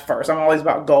staffed first. I'm always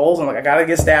about goals. I'm like, I gotta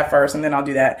get staffed first and then I'll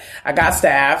do that. I got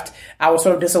staffed. I was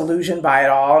sort of disillusioned by it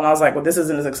all. And I was like, well, this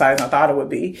isn't as exciting as I thought it would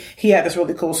be. He had this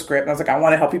really cool script and I was like, I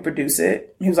want to help you produce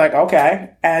it. He was like,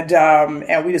 okay.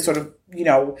 And we just sort of,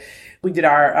 we did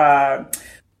our,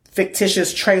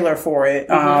 fictitious trailer for it.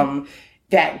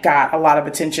 That got a lot of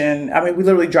attention. I mean, we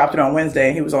literally dropped it on Wednesday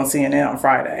and he was on CNN on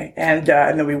Friday. And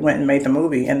then we went and made the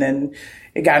movie, and then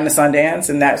it got into Sundance,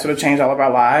 and that sort of changed all of our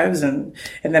lives. And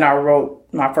then I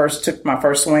took my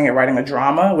first swing at writing a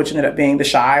drama, which ended up being The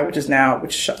Chi, which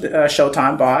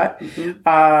Showtime bought.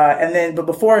 But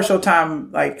before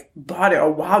Showtime bought it,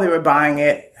 or while they were buying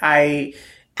it,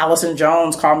 Allison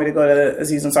Jones called me to go to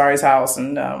Aziz Ansari's house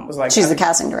and was like, she's the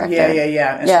casting director.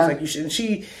 Yeah. And she was like, you should. And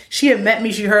she had met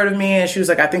me, she heard of me, and she was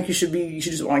like, I think you should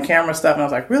do on camera stuff. And I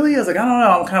was like, really? I was like, I don't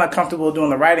know, I'm kind of comfortable doing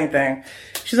the writing thing.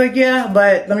 She's like, yeah,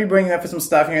 but let me bring you up for some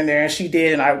stuff here and there. And she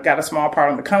did, and I got a small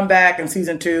part on The Comeback in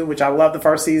season 2, which I loved the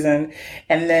first season.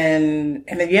 And then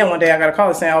one day I got a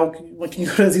call saying, oh, when can you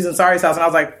go to Aziz Ansari's house? And I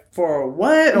was like, for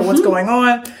what? Or what's going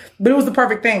on? But it was the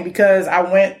perfect thing because I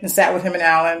went and sat with him and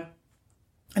Alan.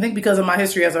 I think because of my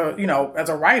history as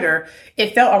a writer,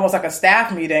 it felt almost like a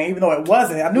staff meeting, even though it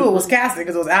wasn't. I knew it was casting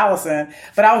because it was Allison,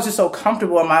 but I was just so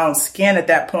comfortable in my own skin at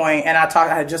that point. And I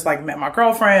had just met my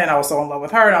girlfriend, and I was so in love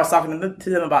with her, and I was talking to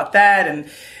them about that, and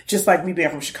just me being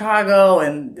from Chicago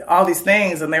and all these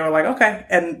things. And they were like, okay.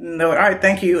 And they were like, all right,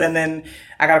 thank you. And then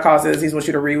I got a call that says, he wants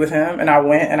you to read with him. And I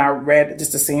went and I read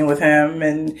just a scene with him,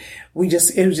 and it was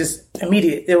just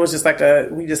immediate. It was just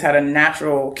we just had a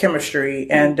natural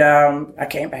chemistry. And, I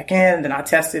came back in, then I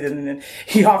tested, and then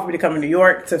he offered me to come to New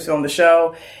York to film the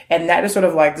show. And that is and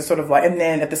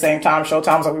then at the same time,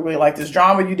 Showtime was like, we really like this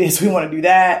drama you did, so we want to do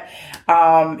that.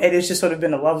 And it's just sort of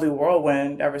been a lovely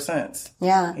whirlwind ever since.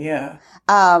 Yeah. Yeah.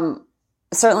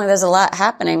 Certainly there's a lot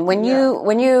happening. When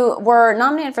you were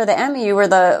nominated for the Emmy, you were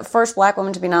the first Black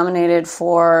woman to be nominated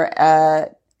for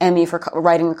Emmy for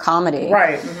writing a comedy.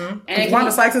 Right. Mm-hmm. And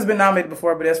Wanda Sykes has been nominated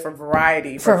before, but it's for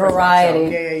variety. For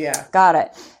variety. Yeah. Got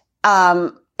it.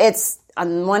 It's,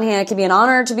 on one hand, it can be an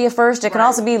honor to be a first. It can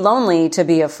also be lonely to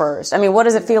be a first. I mean, what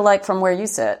does it feel like from where you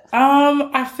sit?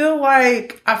 I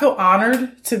feel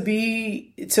honored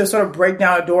to sort of break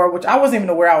down a door, which I wasn't even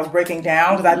aware I was breaking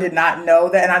down because I did not know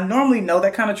that. And I normally know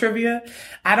that kind of trivia.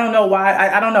 I don't know why.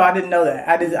 I don't know. I didn't know that.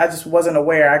 I just wasn't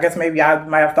aware. I guess maybe I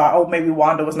might have thought, maybe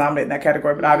Wanda was nominated in that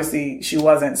category, but obviously she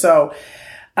wasn't. So,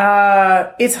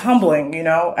 it's humbling, and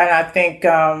I think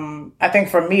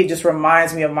for me, it just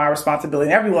reminds me of my responsibility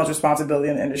and everyone's responsibility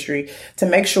in the industry to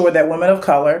make sure that women of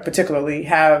color, particularly,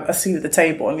 have a seat at the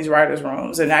table in these writers'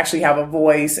 rooms and actually have a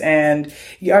voice and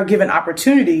are given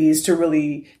opportunities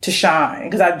to shine.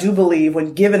 Because I do believe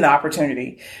when given the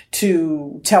opportunity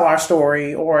to tell our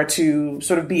story or to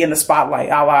sort of be in the spotlight,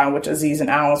 a la in which Aziz and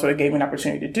Alan sort of gave me an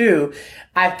opportunity to do,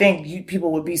 I think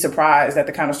people would be surprised at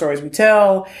the kind of stories we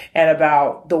tell and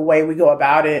about about the way we go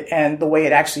about it and the way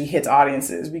it actually hits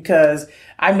audiences, because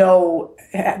I know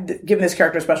giving this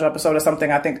character a special episode is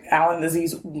something I think Alan and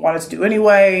Aziz wanted to do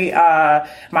anyway.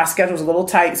 My schedule was a little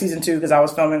tight season 2 because I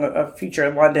was filming a feature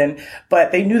in London,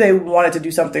 but they knew they wanted to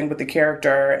do something with the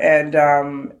character. And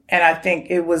I think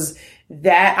it was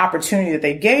that opportunity that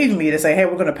they gave me to say, hey,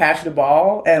 we're going to pass you the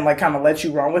ball and like kind of let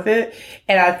you run with it.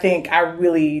 And I think I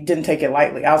really didn't take it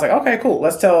lightly. I was like, okay, cool.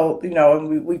 Let's tell,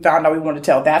 and we found out we wanted to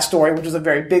tell that story, which was a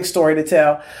very big story to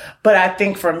tell. But I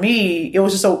think for me, it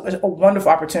was just a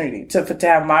wonderful opportunity to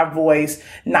have my voice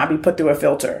not be put through a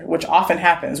filter, which often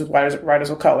happens with writers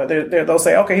of color. They'll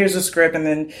say, okay, here's the script, and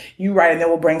then you write, and then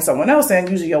we'll bring someone else in,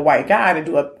 usually a white guy,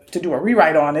 to do a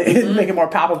rewrite on it and make it more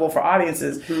palpable for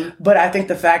audiences. Mm-hmm. But I think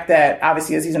the fact that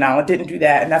obviously Aziz and Alan didn't do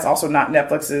that, and that's also not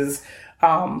Netflix's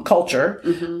culture.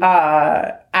 Mm-hmm.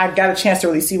 I got a chance to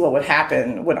really see what would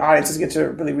happen when audiences get to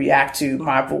really react to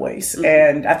my voice. Mm-hmm.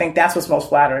 And I think that's what's most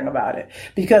flattering about it.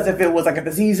 Because if it was like, if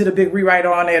Aziz did a big rewrite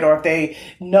on it, or if they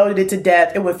noted it to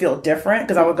death, it would feel different.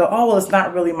 Because I would go, oh, well, it's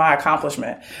not really my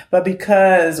accomplishment. But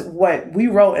because what we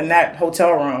wrote in that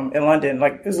hotel room in London,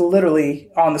 like, is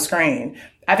literally on the screen,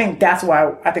 I think that's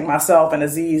why I think myself and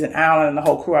Aziz and Alan and the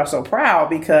whole crew are so proud,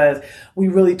 because we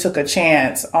really took a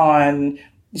chance on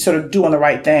sort of doing the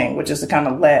right thing, which is to kind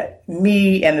of let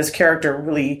me and this character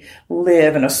really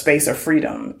live in a space of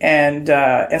freedom and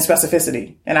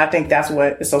specificity. And I think that's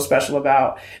what is so special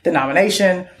about the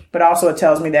nomination. But also it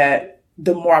tells me that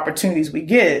the more opportunities we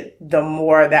get, the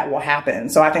more that will happen.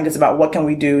 So I think it's about what can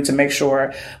we do to make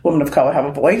sure women of color have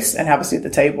a voice and have a seat at the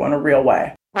table in a real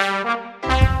way.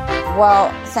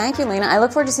 Well, thank you, Lena. I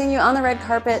look forward to seeing you on the red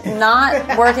carpet,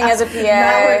 not working as a PA.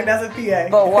 Not working as a PA.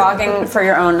 But walking for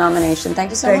your own nomination.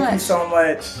 Thank you so much. Thank you so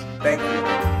much. Thank you.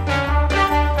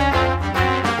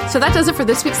 So that does it for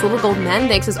this week's Little Gold Men.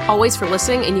 Thanks as always for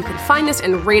listening, and you can find us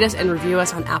and rate us and review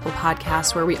us on Apple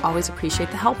Podcasts, where we always appreciate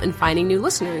the help in finding new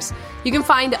listeners. You can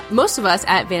find most of us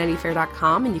at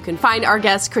vanityfair.com, and you can find our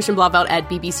guest, Christian Blauvelt, at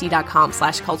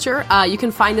bbc.com/culture. You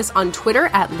can find us on Twitter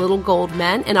at Little Gold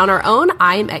Men, and on our own,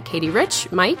 I'm at Katie Rich.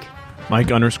 Mike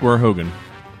 _Hogan.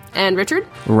 And Richard.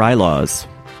 Rylaws.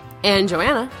 And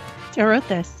Joanna. I wrote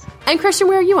this. And Christian,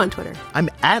 where are you on Twitter? I'm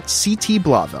at CT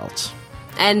Blauvelt.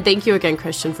 And thank you again,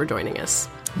 Christian, for joining us.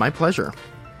 My pleasure.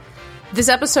 This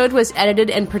episode was edited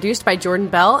and produced by Jordan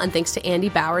Bell, and thanks to Andy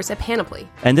Bowers at Panoply.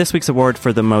 And this week's award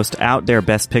for the most out there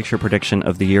Best Picture prediction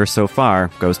of the year so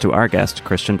far goes to our guest,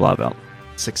 Christian Blauvelt.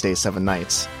 6 Days, 7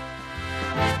 Nights.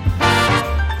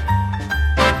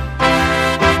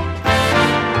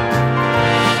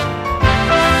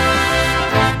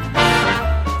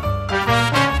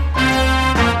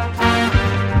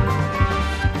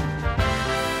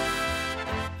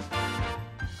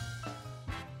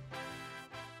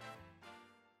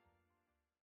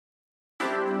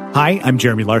 Hi, I'm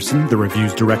Jeremy Larson, the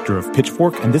reviews director of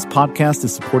Pitchfork, and this podcast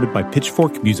is supported by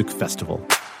Pitchfork Music Festival.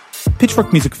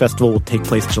 Pitchfork Music Festival will take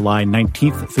place July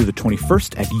 19th through the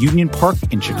 21st at Union Park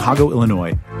in Chicago,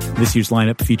 Illinois. This year's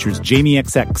lineup features Jamie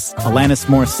XX, Alanis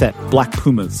Morissette, Black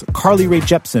Pumas, Carly Rae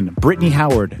Jepsen, Brittany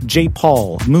Howard, J.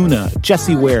 Paul, Muna,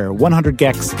 Jessie Ware, 100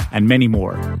 Gex, and many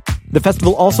more. The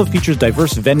festival also features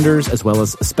diverse vendors as well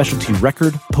as specialty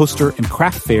record, poster, and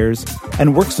craft fairs,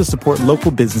 and works to support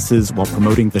local businesses while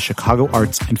promoting the Chicago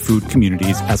arts and food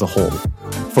communities as a whole.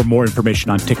 For more information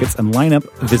on tickets and lineup,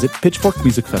 visit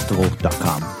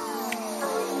pitchforkmusicfestival.com.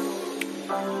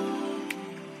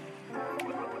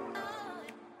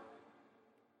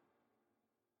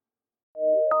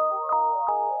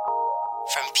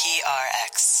 From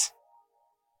PRX.